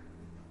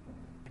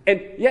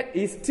 And yet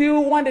he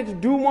still wanted to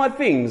do more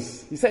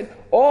things. He said,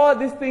 "All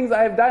these things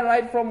I have done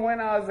right from when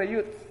I was a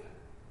youth.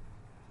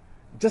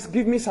 Just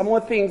give me some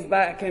more things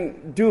that I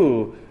can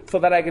do so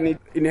that I can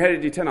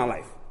inherit eternal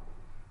life."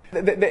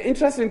 The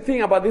interesting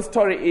thing about this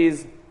story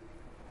is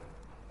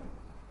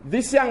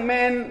this young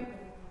man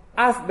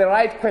asked the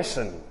right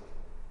question,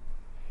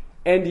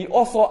 and he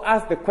also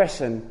asked the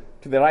question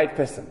to the right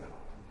person.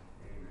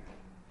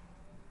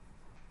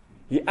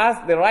 He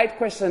asked the right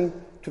question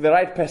to the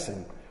right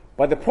person,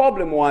 but the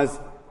problem was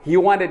he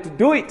wanted to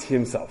do it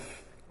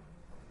himself.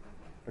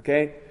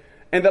 Okay?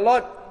 And the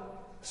Lord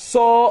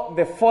saw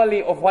the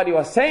folly of what he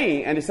was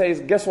saying, and he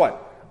says, guess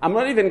what? I'm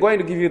not even going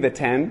to give you the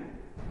 10.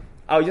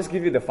 I'll just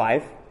give you the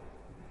 5.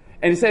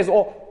 And he says,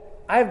 oh,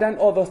 I've done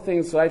all those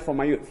things right from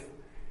my youth.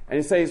 And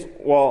he says,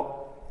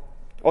 well,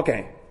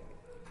 okay,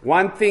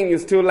 one thing you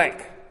still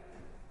lack.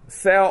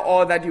 Sell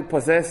all that you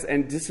possess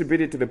and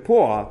distribute it to the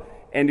poor,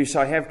 and you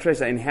shall have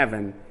treasure in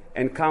heaven,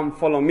 and come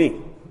follow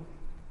me.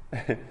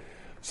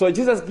 So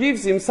Jesus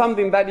gives him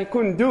something that he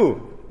couldn't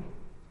do.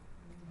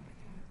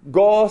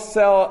 Go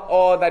sell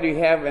all that you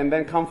have and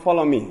then come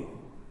follow me.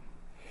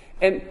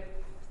 And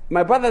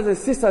my brothers and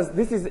sisters,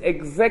 this is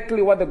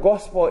exactly what the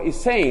gospel is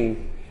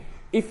saying.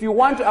 If you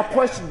want to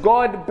approach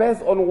God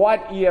based on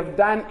what you have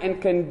done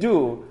and can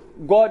do,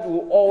 God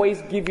will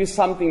always give you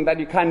something that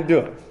you can't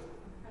do.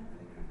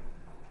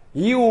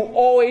 He will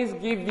always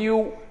give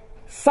you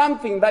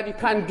something that you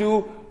can't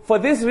do for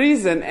this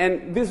reason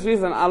and this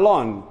reason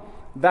alone,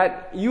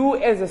 that you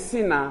as a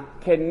sinner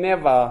can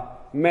never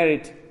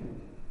merit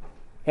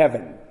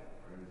heaven.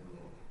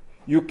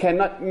 You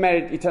cannot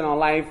merit eternal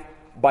life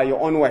by your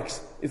own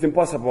works. It's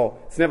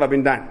impossible. It's never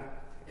been done.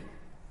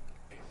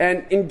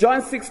 And in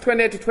John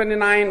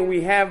 6:28-29,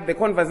 we have the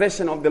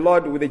conversation of the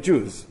Lord with the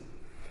Jews.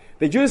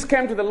 The Jews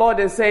came to the Lord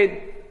and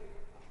said,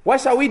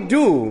 what shall we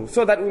do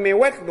so that we may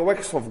work the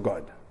works of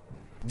God?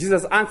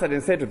 Jesus answered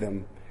and said to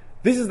them,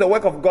 this is the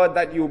work of God,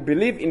 that you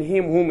believe in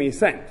him whom he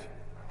sent.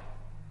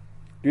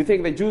 Do you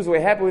think the Jews were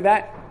happy with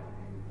that?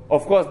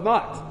 Of course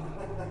not.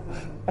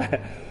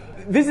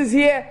 This is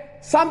here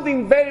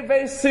something very,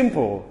 very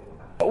simple.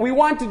 We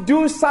want to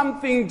do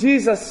something.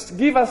 Jesus,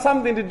 give us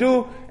something to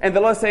do. And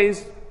the Lord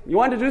says, you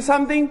want to do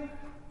something?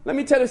 Let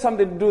me tell you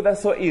something to do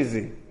that's so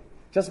easy.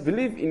 Just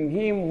believe in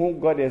him whom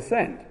God has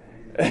sent.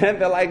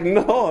 And they're like,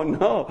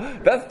 no,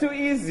 that's too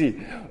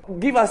easy.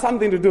 Give us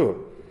something to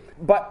do.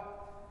 But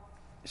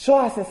show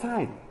us a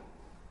sign.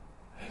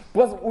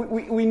 Because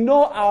we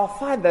know our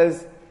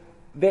fathers,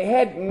 they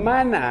had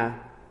manna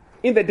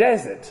in the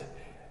desert.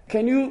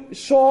 Can you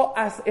show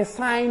us a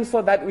sign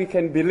so that we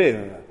can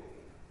believe?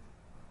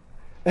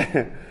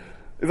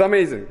 It's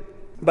amazing.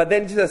 But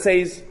then Jesus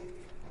says,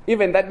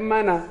 even that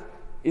manna,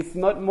 it's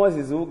not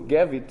Moses who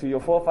gave it to your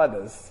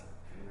forefathers.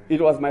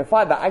 It was my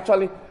Father.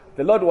 Actually,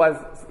 the Lord was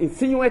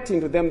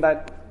insinuating to them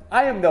that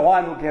I am the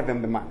one who gave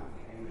them the manna.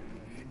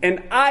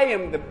 And I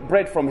am the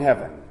bread from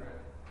heaven.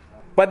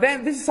 But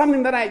then this is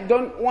something that I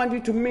don't want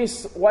you to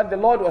miss what the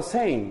Lord was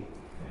saying.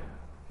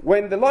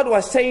 When the Lord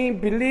was saying,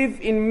 believe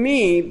in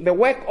me, the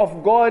work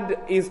of God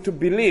is to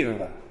believe.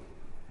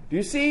 Do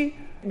you see?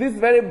 This is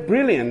very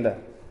brilliant,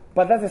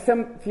 but that's the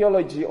same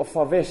theology of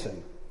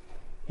salvation.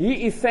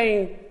 He is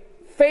saying,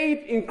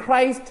 faith in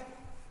Christ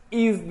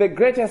is the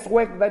greatest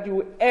work that you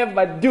will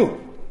ever do.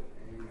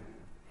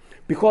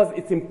 Because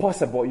it's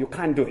impossible, you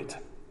can't do it.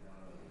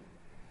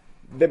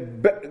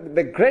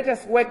 The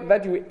greatest work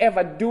that you will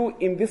ever do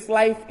in this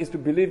life is to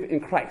believe in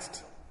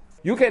Christ.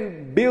 You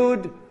can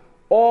build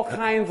all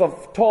kinds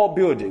of tall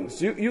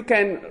buildings. You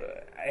can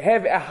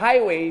have a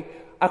highway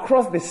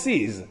across the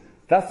seas.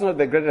 That's not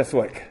the greatest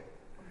work.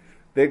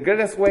 The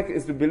greatest work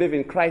is to believe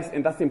in Christ,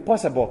 and that's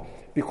impossible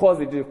because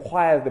it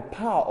requires the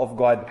power of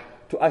God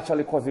to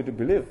actually cause you to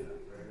believe.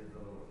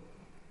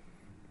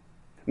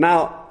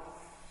 Now,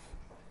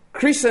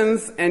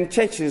 Christians and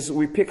churches,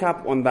 we pick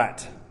up on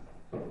that.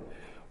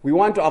 We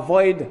want to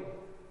avoid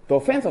the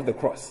offense of the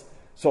cross.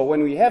 So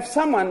when we have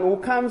someone who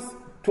comes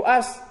to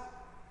us,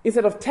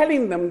 instead of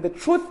telling them the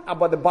truth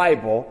about the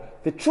Bible,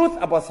 the truth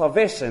about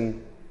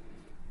salvation,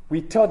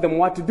 we tell them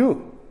what to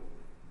do.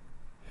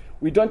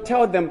 We don't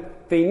tell them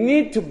they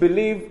need to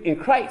believe in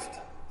Christ.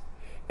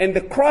 And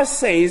the cross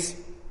says,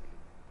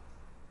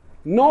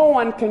 no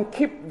one can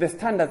keep the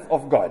standards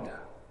of God.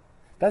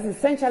 That's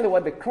essentially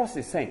what the cross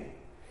is saying.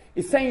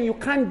 It's saying you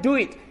can't do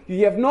it.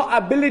 You have no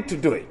ability to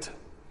do it.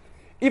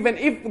 Even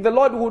if the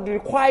Lord would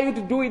require you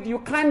to do it, you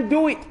can't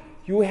do it.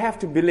 You have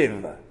to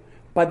believe.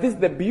 But this is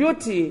the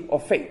beauty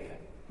of faith.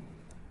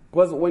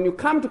 Because when you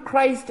come to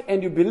Christ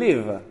and you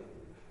believe,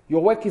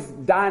 your work is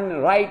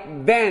done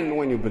right then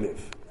when you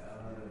believe.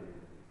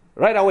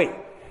 Right away.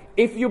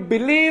 If you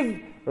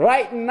believe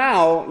right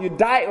now, you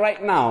die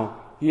right now,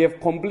 you have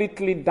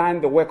completely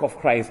done the work of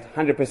Christ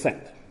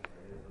 100%.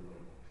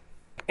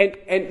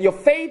 And your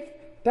faith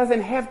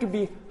doesn't have to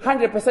be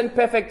 100%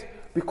 perfect,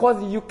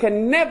 because you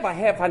can never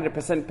have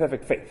 100%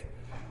 perfect faith.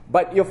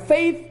 But your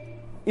faith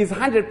is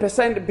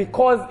 100%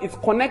 because it's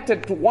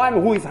connected to one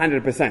who is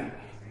 100%,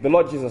 the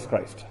Lord Jesus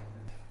Christ.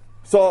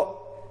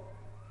 So,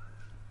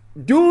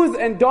 do's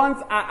and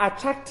don'ts are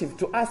attractive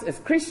to us as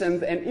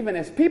Christians and even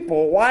as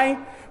people.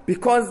 Why?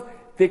 Because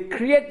they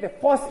create the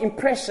false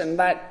impression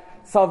that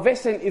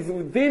salvation is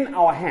within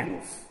our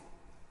hands.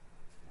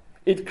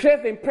 It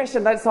creates the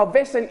impression that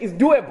salvation is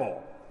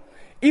doable.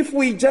 If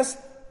we just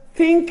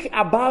think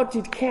about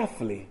it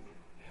carefully,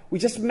 we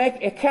just make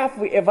a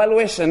careful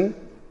evaluation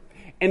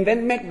and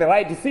then make the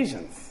right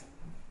decisions.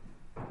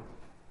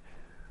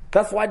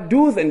 That's what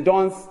do's and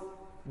don'ts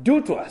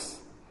do to us.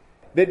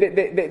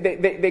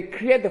 They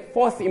create the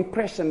false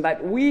impression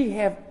that we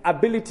have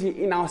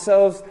ability in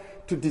ourselves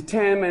to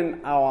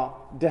determine our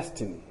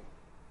destiny.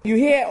 You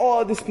hear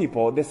all these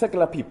people, the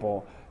secular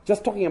people,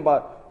 just talking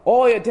about,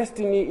 oh, your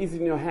destiny is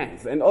in your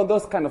hands and all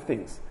those kind of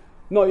things.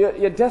 No,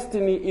 your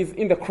destiny is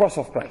in the cross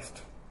of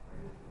Christ.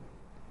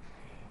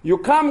 You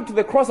come to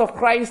the cross of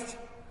Christ,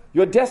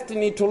 your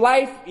destiny to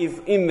life is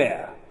in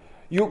there.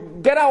 You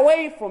get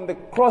away from the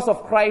cross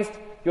of Christ,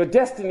 your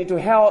destiny to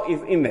hell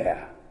is in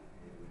there.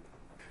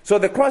 So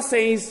the cross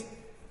says,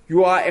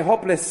 you are a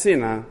hopeless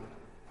sinner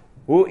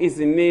who is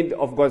in need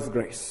of God's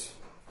grace.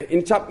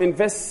 In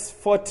verse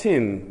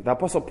 14, the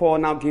Apostle Paul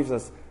now gives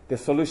us the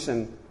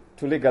solution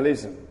to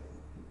legalism.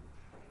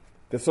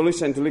 The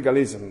solution to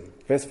legalism.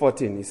 Verse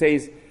 14, he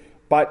says,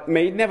 but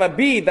may it never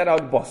be that I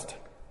would boast,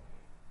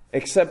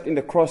 except in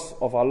the cross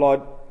of our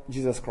Lord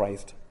Jesus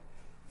Christ,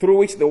 through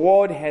which the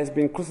world has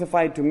been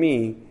crucified to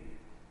me,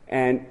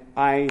 and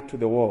I to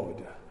the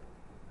world.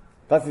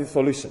 That's his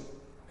solution.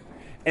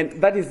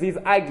 And that is his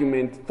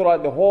argument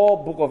throughout the whole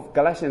book of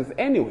Galatians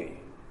anyway,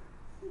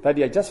 that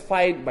you are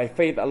justified by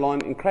faith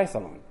alone in Christ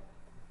alone.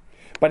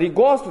 But he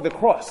goes to the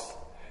cross.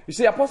 You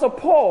see, Apostle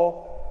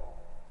Paul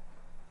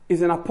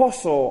is an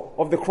apostle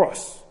of the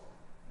cross.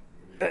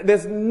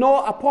 There's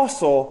no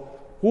apostle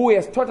who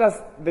has taught us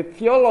the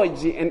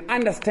theology and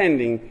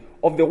understanding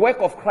of the work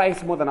of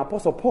Christ more than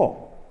Apostle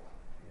Paul.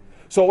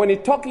 So when he's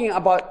talking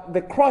about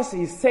the cross,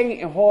 he's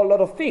saying a whole lot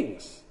of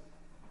things.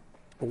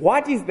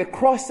 What is the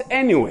cross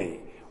anyway?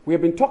 We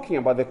have been talking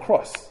about the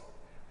cross.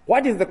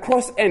 What is the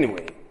cross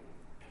anyway?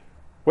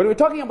 When we're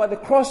talking about the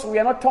cross, we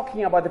are not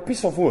talking about the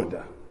piece of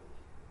wood.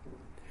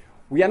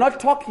 We are not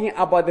talking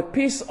about the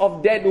piece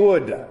of dead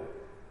wood.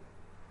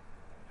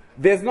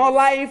 There's no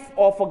life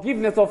or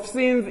forgiveness of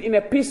sins in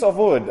a piece of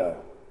wood.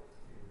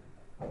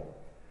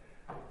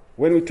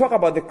 When we talk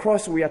about the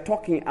cross, we are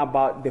talking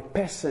about the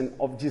person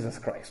of Jesus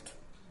Christ.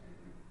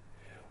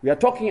 We are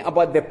talking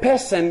about the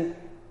person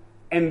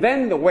and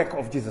then the work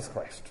of Jesus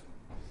Christ.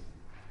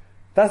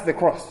 That's the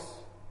cross.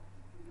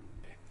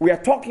 We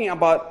are talking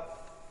about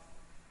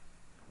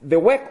the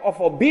work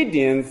of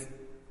obedience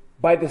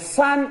by the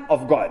Son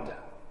of God.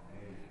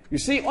 You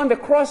see, on the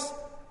cross,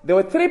 there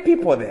were 3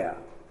 people there.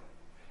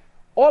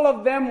 All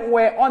of them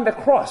were on the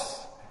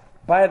cross.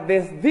 But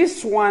there's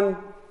this one,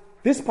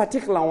 this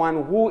particular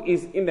one who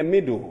is in the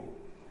middle.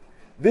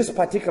 This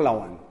particular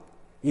one.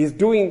 He's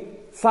doing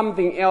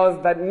something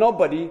else that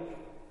nobody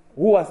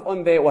who was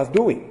on there was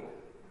doing.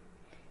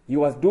 He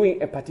was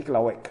doing a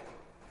particular work.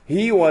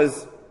 He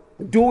was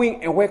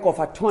doing a work of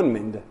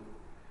atonement.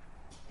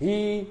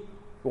 He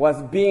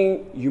was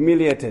being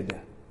humiliated.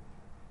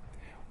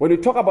 When we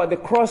talk about the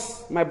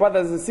cross, my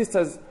brothers and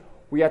sisters,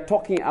 we are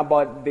talking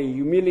about the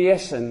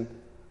humiliation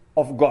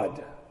of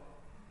God.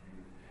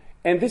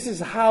 And this is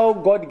how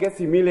God gets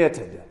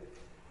humiliated.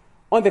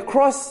 On the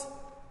cross,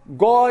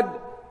 God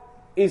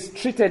is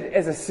treated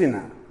as a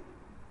sinner.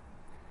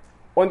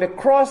 On the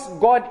cross,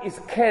 God is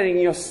carrying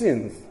your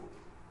sins,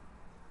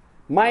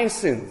 my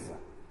sins,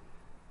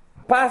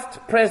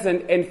 past,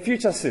 present, and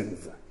future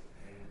sins,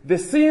 the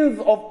sins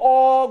of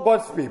all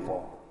God's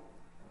people.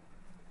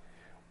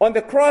 On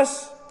the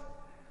cross,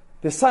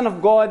 the Son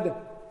of God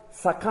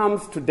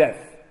succumbs to death.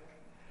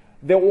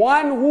 The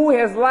one who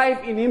has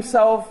life in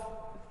himself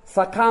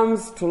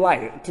succumbs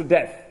to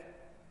death.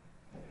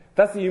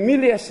 That's the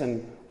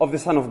humiliation of the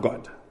Son of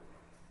God.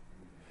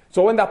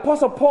 So when the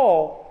Apostle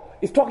Paul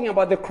is talking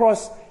about the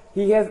cross,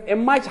 he has a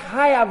much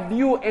higher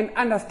view and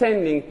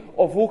understanding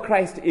of who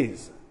Christ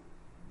is.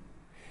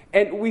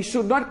 And we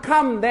should not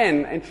come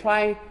then and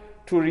try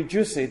to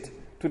reduce it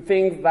to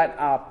things that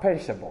are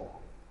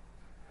perishable,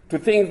 to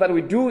things that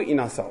we do in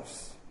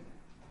ourselves.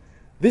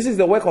 This is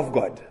the work of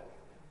God.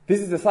 This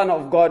is the Son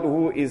of God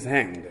who is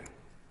hanged.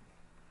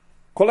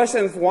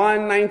 Colossians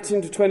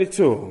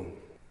 1:19-22.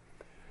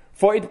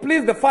 For it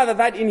pleased the Father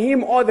that in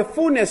him all the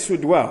fullness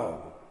should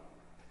dwell.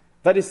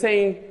 That is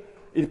saying,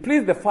 it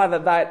pleased the Father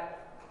that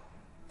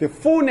the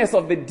fullness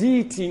of the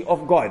deity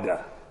of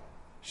God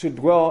should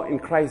dwell in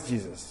Christ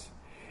Jesus.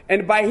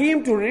 And by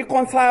him to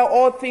reconcile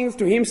all things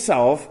to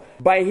himself,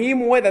 by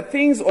him whether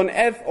things on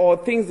earth or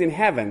things in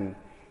heaven,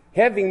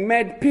 having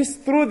made peace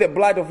through the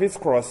blood of his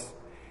cross.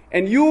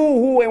 And you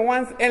who were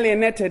once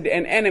alienated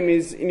and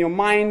enemies in your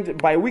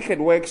mind by wicked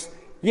works,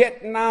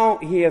 yet now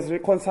he has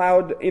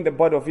reconciled in the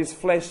body of his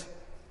flesh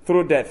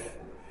through death,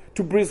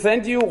 to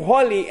present you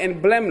holy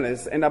and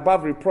blameless and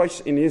above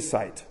reproach in his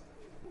sight.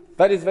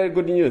 That is very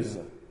good news.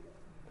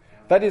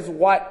 That is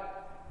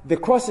what the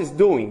cross is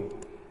doing.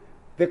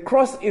 The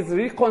cross is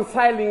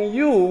reconciling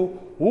you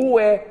who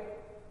were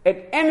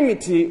at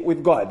enmity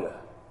with God.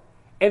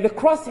 And the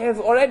cross has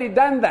already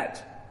done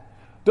that.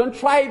 Don't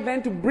try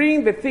then to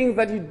bring the things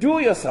that you do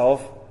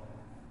yourself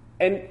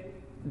and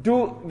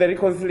do the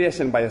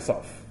reconciliation by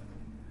yourself.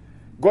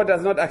 God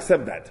does not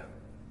accept that.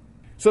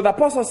 So the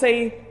apostle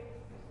says,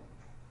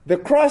 the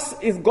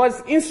cross is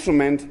God's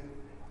instrument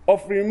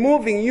of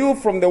removing you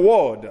from the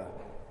world.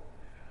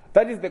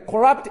 That is the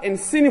corrupt and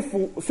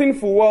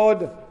sinful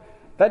world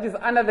that is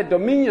under the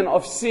dominion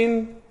of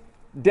sin,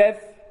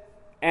 death,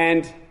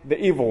 and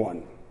the evil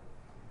one.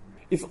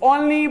 It's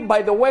only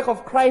by the work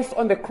of Christ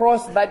on the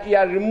cross that you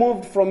are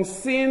removed from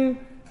sin,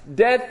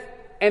 death,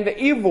 and the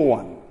evil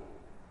one.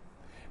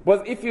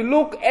 But if you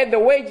look at the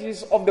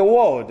wages of the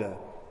world,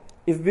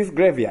 it's this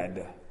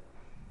graveyard.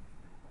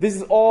 This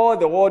is all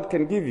the world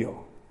can give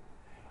you.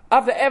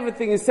 After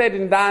everything is said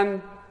and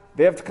done,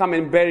 they have to come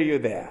and bury you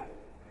there.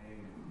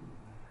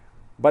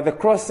 But the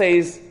cross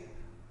says,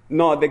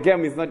 no, the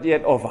game is not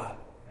yet over.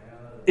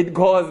 It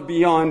goes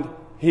beyond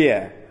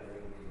here.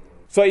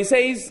 So he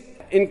says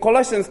in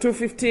Colossians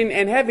 2:15,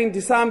 and having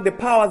disarmed the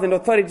powers and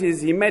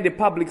authorities, he made a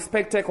public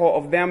spectacle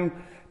of them,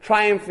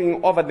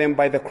 triumphing over them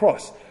by the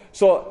cross.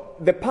 So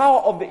the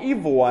power of the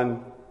evil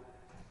one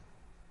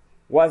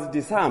was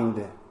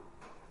disarmed.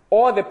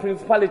 All the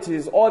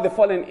principalities, all the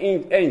fallen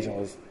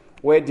angels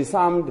were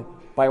disarmed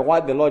by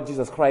what the Lord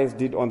Jesus Christ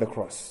did on the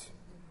cross.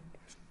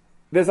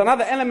 There's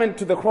another element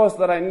to the cross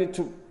that I need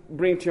to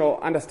bring to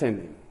your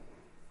understanding.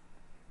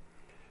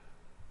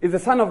 It's the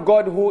Son of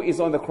God who is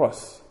on the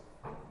cross.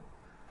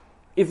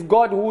 It's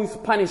God who is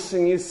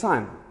punishing his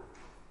Son.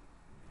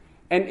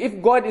 And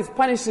if God is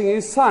punishing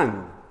his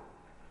Son,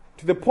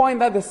 to the point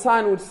that the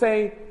Son would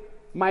say,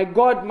 my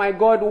God,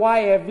 why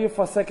have you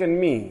forsaken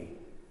me?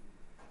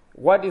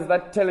 What is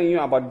that telling you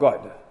about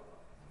God?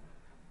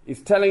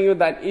 It's telling you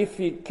that if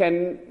he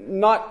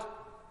cannot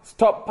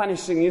stop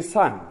punishing his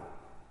Son,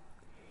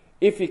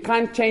 if he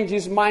can't change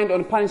his mind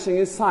on punishing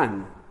his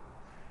Son,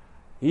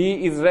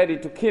 he is ready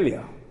to kill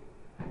you.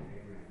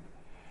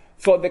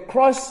 So the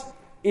cross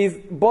is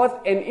both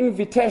an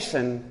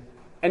invitation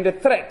and a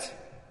threat.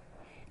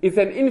 It's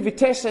an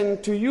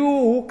invitation to you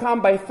who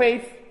come by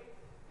faith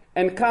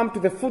and come to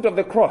the foot of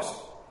the cross.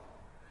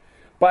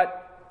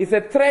 But it's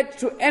a threat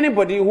to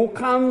anybody who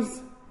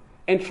comes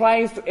and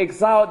tries to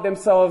exalt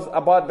themselves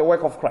about the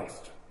work of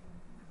Christ.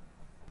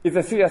 It's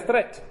a serious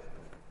threat.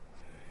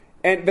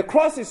 And the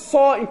cross is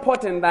so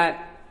important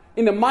that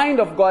in the mind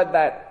of God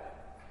that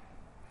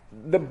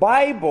the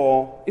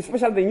Bible,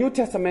 especially the New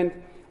Testament,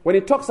 when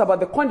it talks about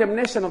the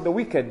condemnation of the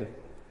wicked,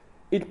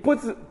 it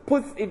puts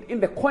it in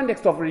the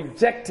context of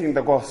rejecting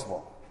the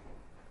gospel.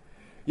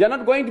 You're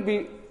not going to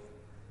be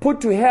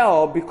put to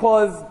hell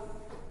because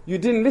you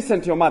didn't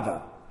listen to your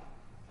mother.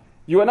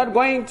 You are not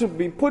going to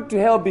be put to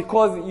hell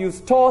because you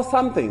stole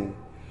something.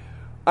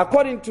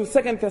 According to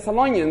 2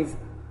 Thessalonians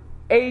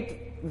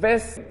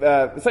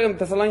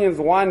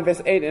 1,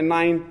 verse 8 and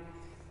 9,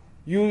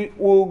 you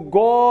will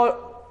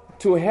go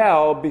to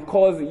hell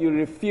because you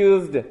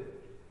refused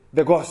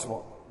the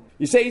gospel.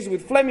 He says,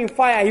 with flaming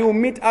fire he will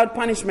mete out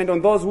punishment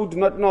on those who do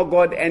not know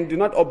God and do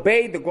not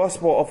obey the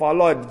gospel of our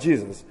Lord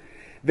Jesus.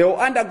 They will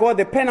undergo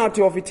the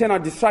penalty of eternal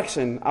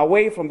destruction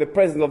away from the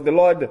presence of the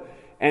Lord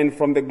and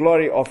from the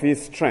glory of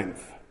his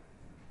strength.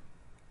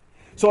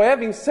 So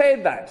having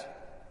said that,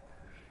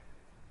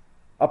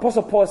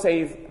 Apostle Paul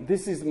says,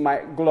 this is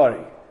my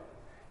glory.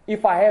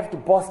 If I have to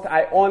boast,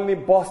 I only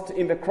boast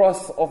in the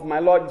cross of my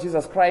Lord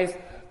Jesus Christ,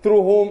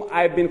 through whom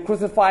I've been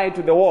crucified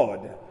to the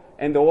world,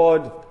 and the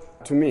world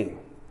to me.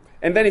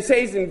 And then he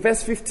says in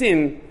verse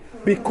 15,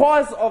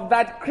 because of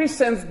that,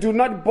 Christians do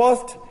not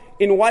boast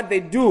in what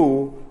they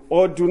do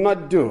or do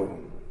not do.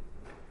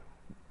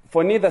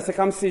 For neither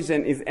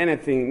circumcision is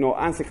anything, nor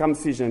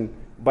uncircumcision,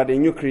 but a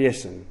new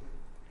creation.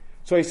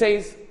 So he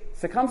says,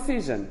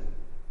 circumcision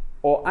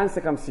or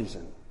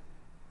uncircumcision,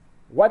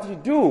 what you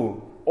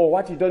do or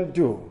what you don't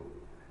do,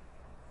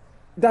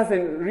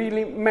 doesn't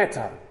really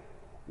matter.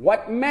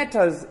 What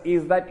matters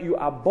is that you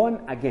are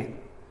born again.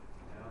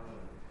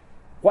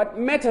 What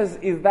matters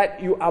is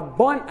that you are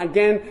born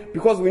again,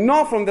 because we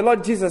know from the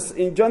Lord Jesus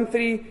in John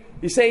 3,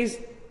 he says,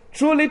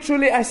 truly,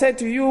 truly, I say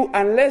to you,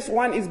 unless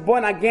one is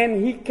born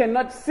again, he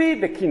cannot see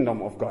the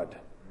kingdom of God.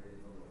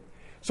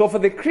 So for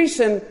the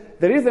Christian,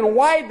 the reason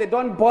why they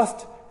don't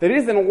boast, the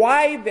reason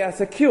why they are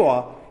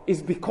secure,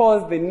 is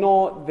because they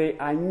know they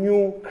are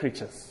new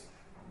creatures.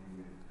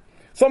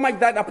 So much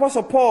that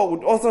Apostle Paul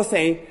would also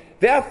say,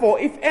 therefore,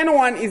 if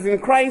anyone is in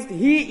Christ,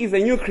 he is a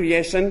new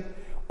creation.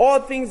 All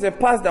things have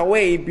passed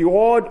away.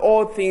 Behold,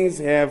 all things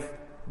have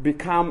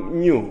become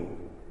new.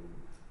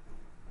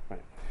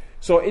 Right.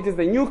 So it is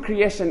the new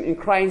creation in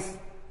Christ.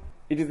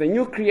 It is the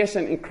new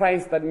creation in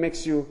Christ that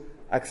makes you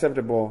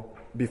acceptable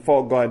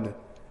before God,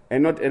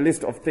 and not a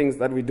list of things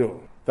that we do.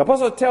 The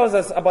apostle tells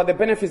us about the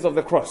benefits of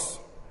the cross.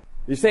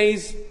 He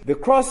says, the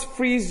cross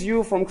frees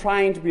you from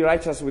trying to be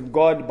righteous with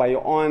God by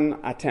your own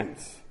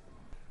attempts.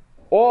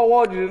 All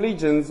world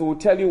religions will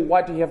tell you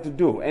what you have to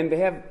do, and they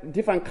have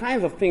different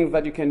kinds of things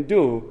that you can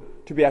do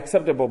to be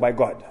acceptable by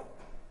God.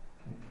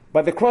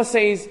 But the cross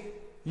says,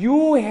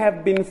 you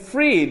have been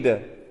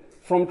freed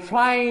from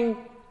trying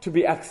to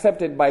be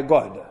accepted by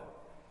God.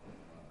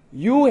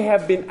 You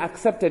have been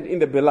accepted in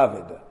the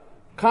beloved.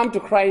 Come to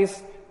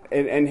Christ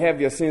and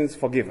have your sins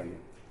forgiven.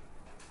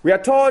 We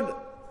are told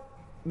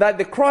that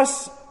the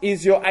cross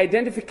is your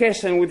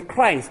identification with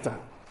Christ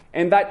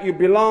and that you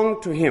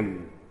belong to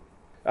him.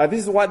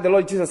 This is what the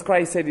Lord Jesus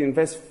Christ said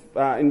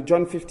in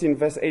John 15,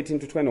 verse 18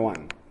 to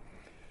 21.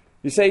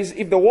 He says,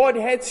 if the world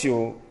hates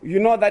you, you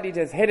know that it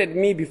has hated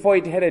me before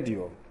it hated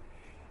you.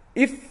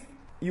 If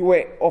you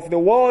were of the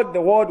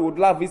world would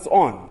love its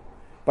own.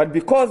 But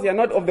because you are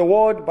not of the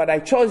world, but I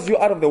chose you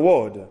out of the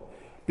world,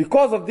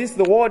 Because of this,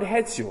 the world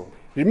hates you.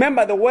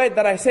 Remember the word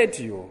that I said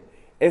to you.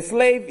 A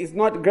slave is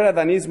not greater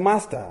than his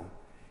master.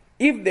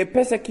 If they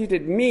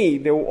persecuted me,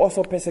 they will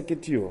also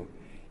persecute you.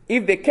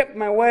 If they kept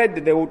my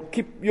word, they would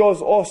keep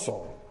yours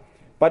also.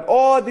 But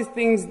all these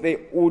things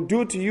they will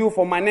do to you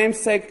for my name's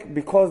sake,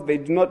 because they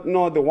do not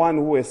know the one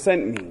who has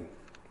sent me.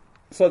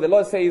 So the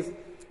Lord says,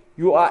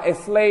 you are a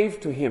slave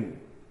to him.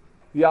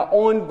 You are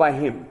owned by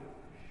him.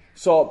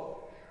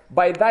 So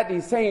by that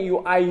he's saying you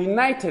are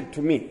united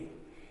to me.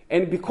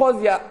 And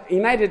because you are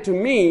united to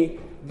me,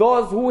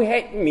 those who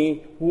hate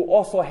me will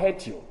also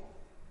hate you.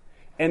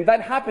 And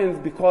that happens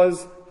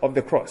because of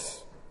the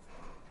cross.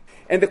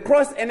 And the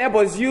cross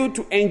enables you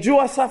to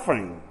endure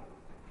suffering.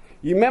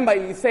 You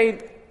remember he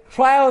said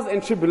trials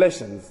and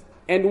tribulations.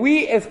 And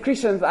we as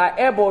Christians are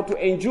able to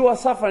endure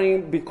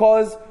suffering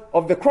because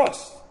of the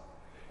cross.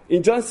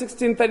 In John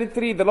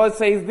 16:33, the Lord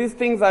says, these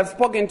things I've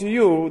spoken to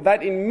you,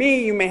 that in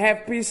me you may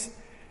have peace.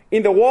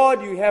 In the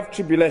world you have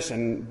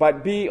tribulation,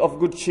 but be of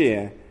good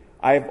cheer.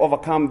 I have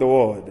overcome the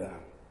world.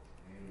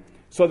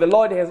 So the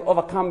Lord has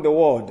overcome the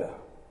world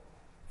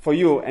for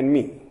you and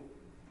me.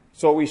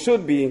 So we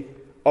should be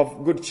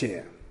of good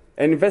cheer.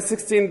 And in verse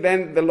 16,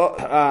 then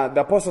the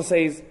apostle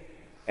says,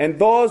 and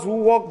those who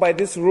walk by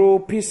this rule,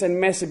 peace and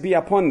mercy be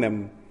upon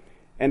them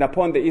and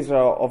upon the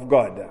Israel of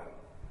God.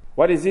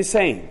 What is he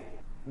saying?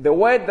 The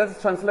word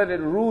that's translated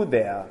rule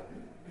there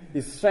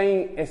is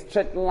saying a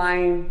straight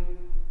line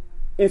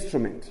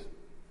instrument.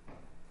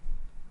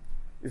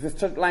 It's a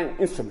straight line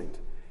instrument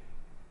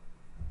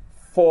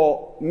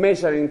for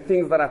measuring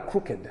things that are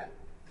crooked.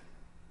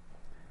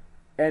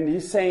 And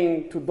he's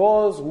saying to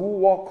those who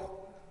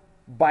walk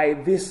by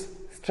this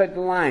straight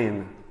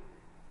line,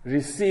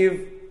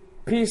 receive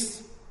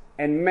peace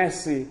and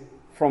mercy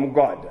from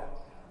God.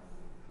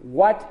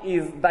 What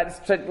is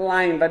that straight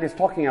line that he's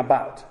talking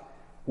about?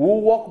 Who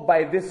walk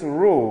by this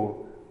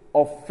rule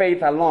of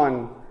faith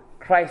alone,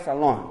 Christ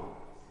alone.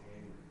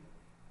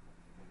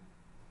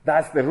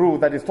 That's the rule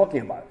that he's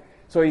talking about.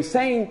 So he's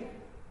saying,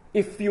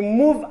 if you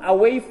move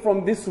away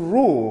from this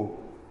rule,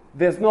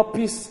 there's no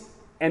peace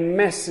and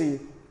mercy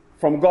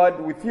from God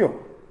with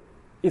you.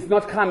 It's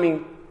not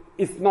coming.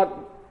 It's not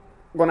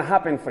going to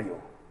happen for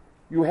you.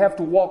 You have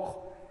to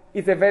walk.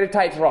 It's a very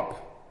tight rope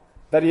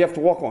that you have to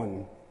walk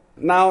on.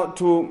 Now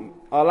to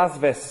our last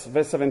verse,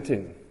 verse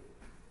 17.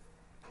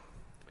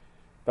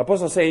 The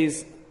apostle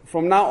says,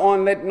 from now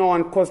on let no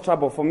one cause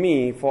trouble for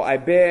me, for I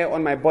bear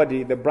on my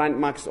body the brand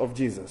marks of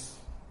Jesus.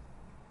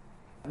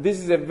 This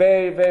is a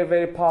very, very,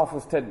 very powerful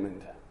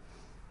statement.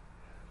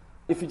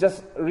 If you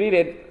just read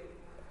it,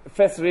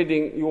 first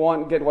reading, you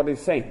won't get what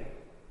he's saying.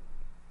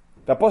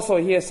 The apostle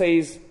here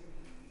says,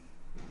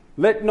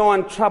 let no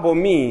one trouble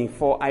me,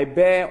 for I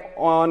bear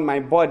on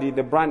my body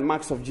the brand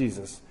marks of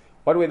Jesus.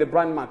 What were the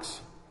brand marks?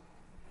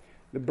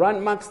 The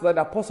brand marks that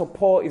Apostle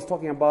Paul is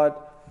talking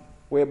about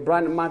were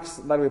brand marks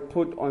that were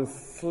put on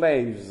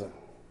slaves.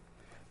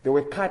 They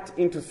were cut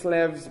into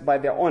slaves by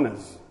their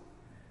owners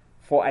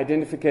for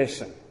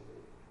identification.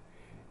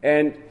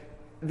 And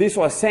this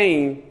was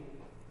saying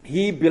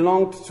he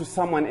belonged to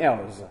someone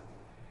else.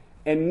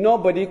 And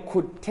nobody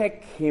could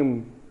take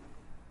him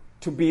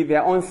to be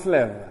their own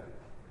slave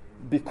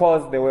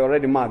because they were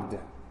already marked.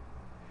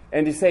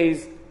 And he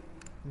says,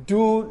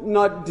 do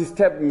not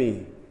disturb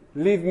me.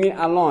 Leave me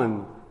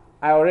alone.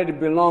 I already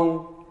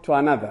belong to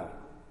another.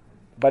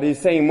 But he's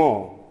saying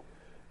more.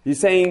 He's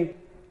saying,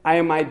 I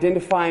am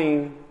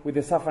identifying with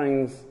the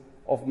sufferings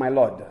of my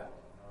Lord.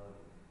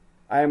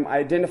 I am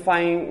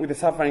identifying with the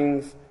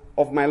sufferings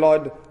of my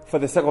Lord for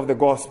the sake of the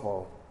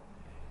gospel.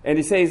 And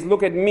he says,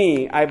 look at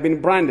me, I've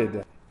been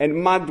branded and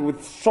marked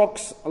with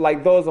strokes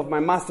like those of my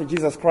Master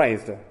Jesus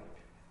Christ.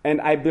 And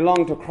I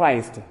belong to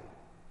Christ.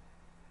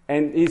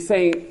 And he's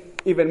saying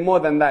even more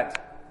than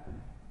that.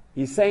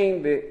 He's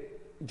saying the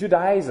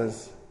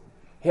Judaizers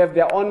have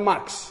their own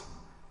marks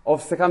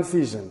of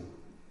circumcision.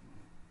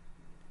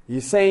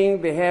 He's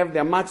saying they have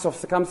their marks of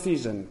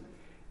circumcision.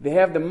 They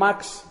have the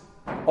marks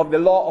of the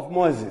law of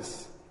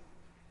Moses.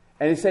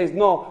 And he says,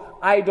 no,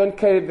 I don't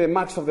carry the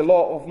marks of the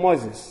law of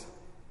Moses.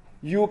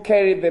 You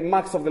carry the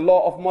marks of the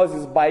law of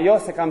Moses by your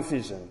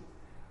circumcision.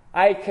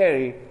 I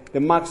carry the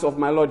marks of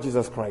my Lord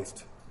Jesus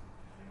Christ.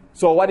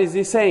 So what is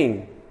he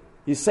saying?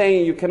 He's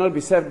saying you cannot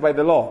be saved by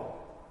the law.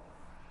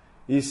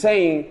 He's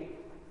saying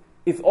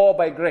it's all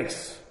by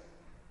grace.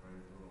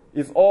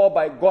 It's all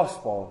by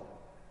gospel.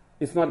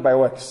 It's not by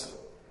works.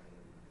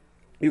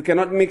 You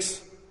cannot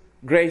mix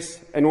grace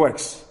and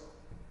works.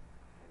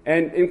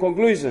 And in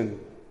conclusion,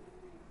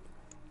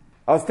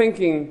 I was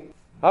thinking,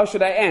 how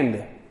should I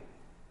end?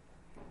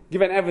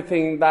 Given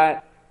everything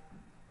that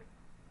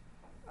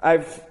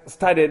I've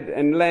studied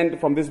and learned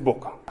from this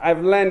book.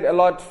 I've learned a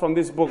lot from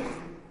this book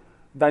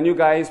than you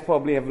guys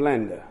probably have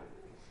learned.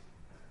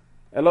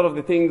 A lot of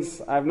the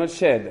things I've not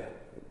shared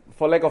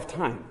for lack of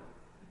time.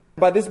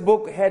 But this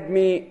book had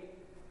me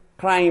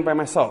crying by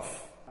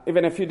myself.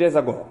 Even a few days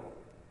ago,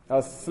 I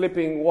was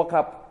sleeping, woke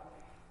up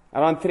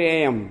around 3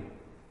 a.m.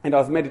 and I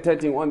was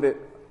meditating on the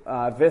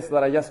verse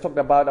that I just talked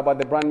about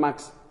the brand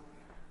marks.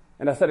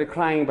 And I started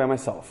crying by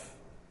myself.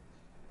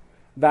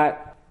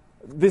 that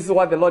this is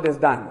what the Lord has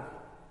done.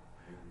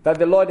 That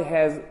the Lord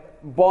has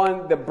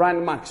borne the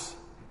brand marks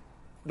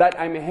that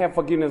I may have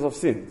forgiveness of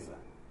sins.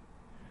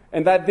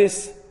 And that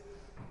this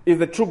is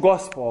the true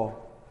gospel,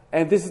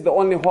 and this is the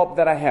only hope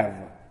that I have.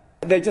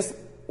 There are just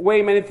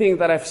way many things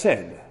that I've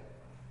said.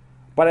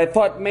 But I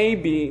thought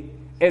maybe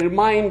a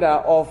reminder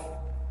of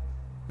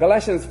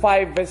Galatians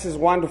 5 verses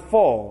 1 to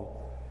 4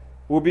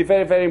 would be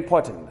very, very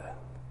important.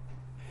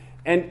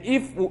 And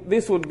if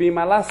this would be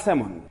my last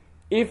sermon,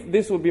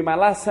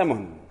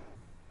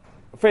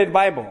 Faith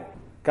Bible,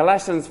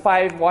 Galatians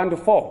 5, 1 to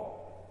 4,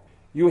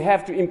 you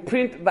have to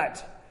imprint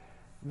that.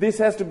 This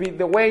has to be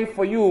the way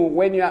for you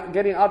when you are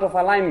getting out of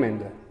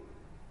alignment.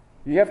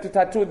 You have to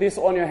tattoo this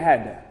on your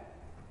head.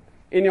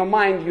 In your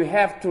mind, you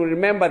have to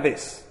remember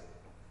this.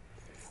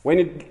 When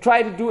you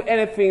try to do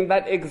anything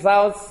that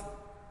exalts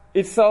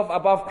itself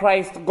above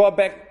Christ, go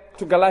back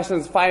to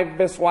Galatians 5,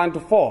 verse 1 to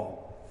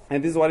 4.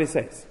 And this is what it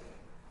says.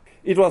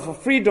 It was for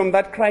freedom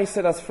that Christ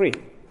set us free.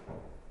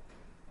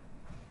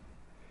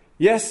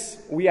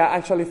 Yes, we are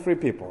actually free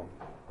people.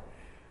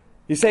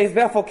 He says,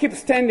 therefore, keep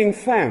standing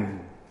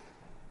firm.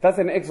 That's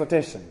an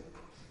exhortation.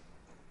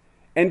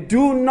 And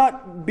do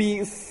not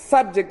be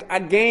subject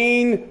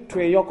again to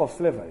a yoke of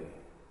slavery.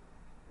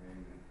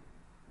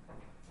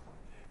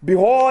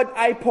 Behold,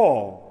 I,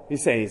 Paul, he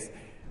says,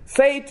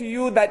 say to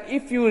you that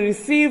if you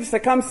receive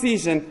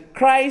circumcision,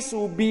 Christ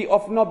will be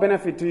of no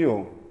benefit to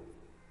you.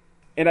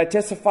 And I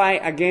testify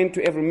again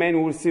to every man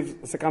who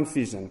receives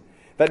circumcision,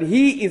 that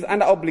he is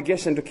under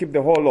obligation to keep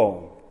the whole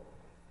law.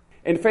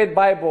 In Faith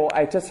Bible,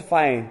 I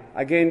testify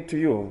again to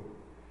you,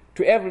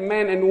 to every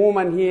man and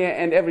woman here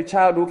and every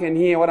child who can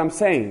hear what I'm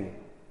saying,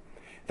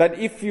 that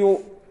if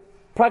you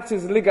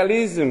practice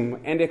legalism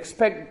and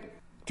expect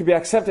to be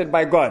accepted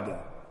by God,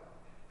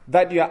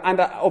 that you are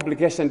under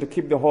obligation to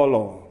keep the whole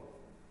law.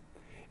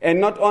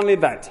 And not only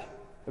that,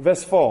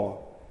 verse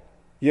 4,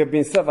 you have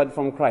been severed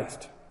from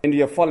Christ and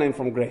you have fallen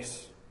from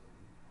grace.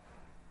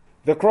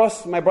 The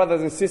cross, my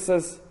brothers and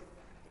sisters,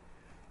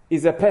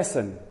 is a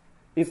person.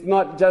 It's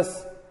not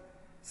just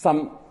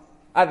some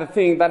other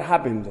thing that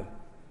happened.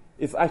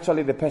 It's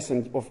actually the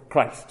person of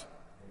Christ.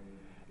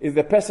 It's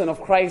the person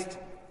of Christ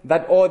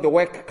that all the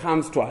work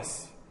comes to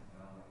us.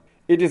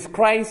 It is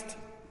Christ.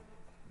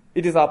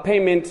 It is our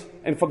payment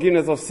and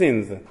forgiveness of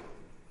sins.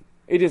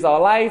 It is our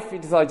life.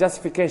 It is our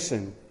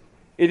justification.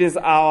 It is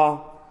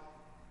our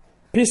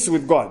peace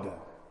with God.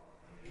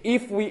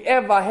 If we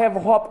ever have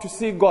hope to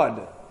see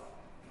God,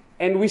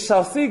 and we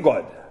shall see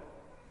God,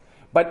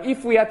 but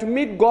if we are to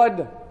meet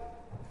God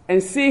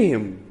and see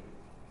Him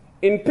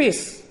in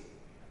peace,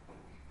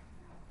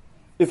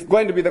 it's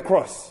going to be the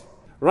cross.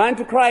 Run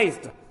to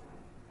Christ.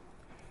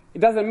 It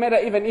doesn't matter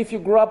even if you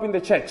grew up in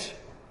the church.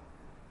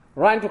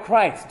 Run to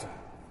Christ.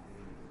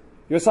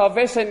 Your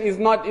salvation is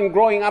not in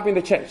growing up in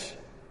the church.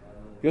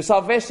 Your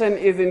salvation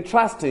is in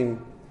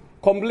trusting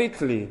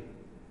completely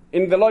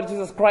in the Lord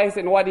Jesus Christ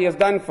and what He has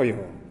done for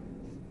you.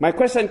 My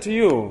question to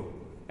you,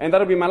 and that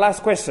will be my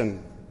last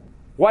question,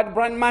 what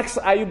brand marks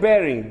are you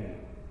bearing?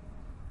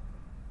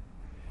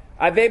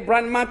 Are they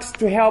brand marks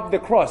to help the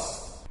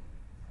cross?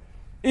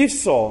 If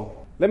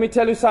so, let me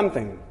tell you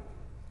something.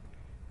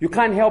 You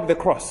can't help the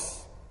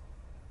cross.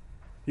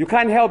 You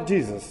can't help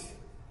Jesus.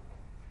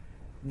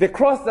 The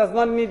cross does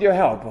not need your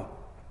help.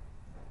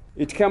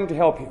 It came to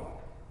help you.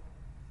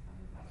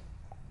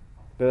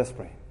 Let us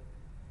pray.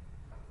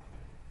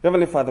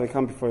 Heavenly Father, we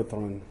come before your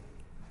throne.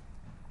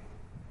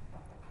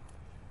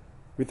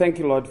 We thank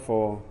you, Lord,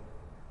 for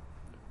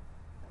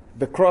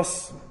the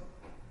cross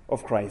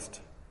of Christ.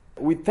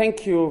 We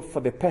thank you for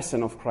the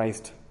person of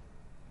Christ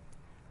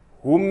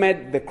who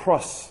made the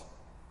cross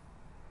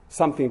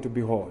something to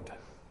behold,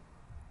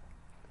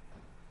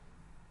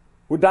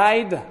 who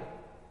died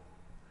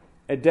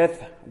a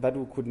death that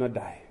we could not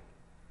die,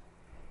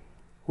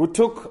 who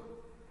took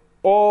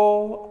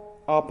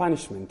all our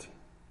punishment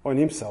on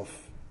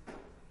himself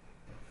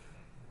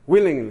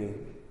willingly,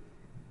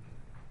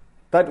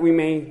 that we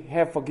may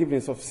have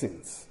forgiveness of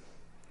sins.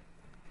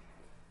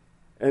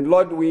 And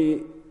Lord,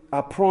 we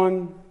are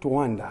prone to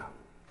wonder.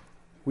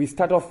 We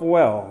start off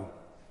well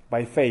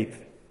by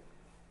faith,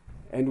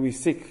 and we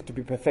seek to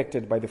be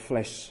perfected by the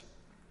flesh.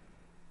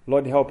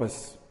 Lord, help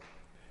us.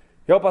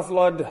 Help us,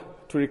 Lord,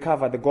 to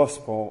recover the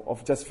gospel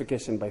of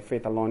justification by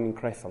faith alone in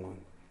Christ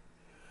alone.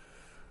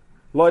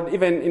 Lord,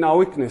 even in our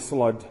weakness,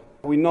 Lord,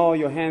 we know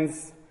your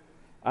hands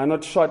are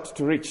not short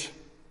to reach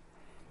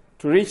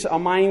our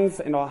minds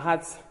and our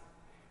hearts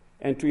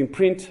and to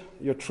imprint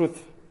your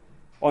truth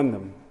on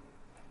them.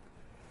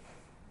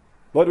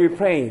 Lord, we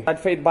pray that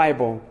Faith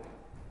Bible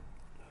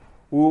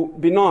will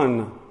be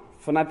known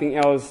for nothing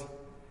else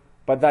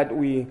but that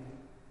we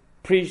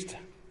preached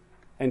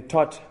and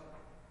taught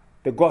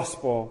the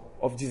gospel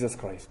of Jesus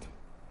Christ.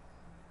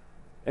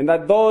 And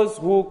that those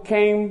who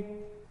came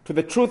to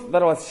the truth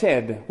that was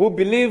shared, who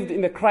believed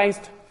in the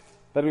Christ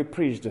that we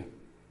preached,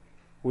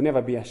 will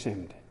never be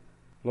ashamed.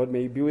 Lord,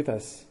 may you be with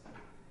us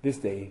this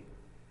day.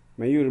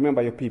 May you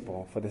remember your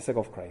people for the sake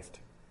of Christ.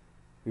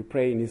 We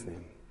pray in his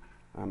name.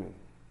 Amen.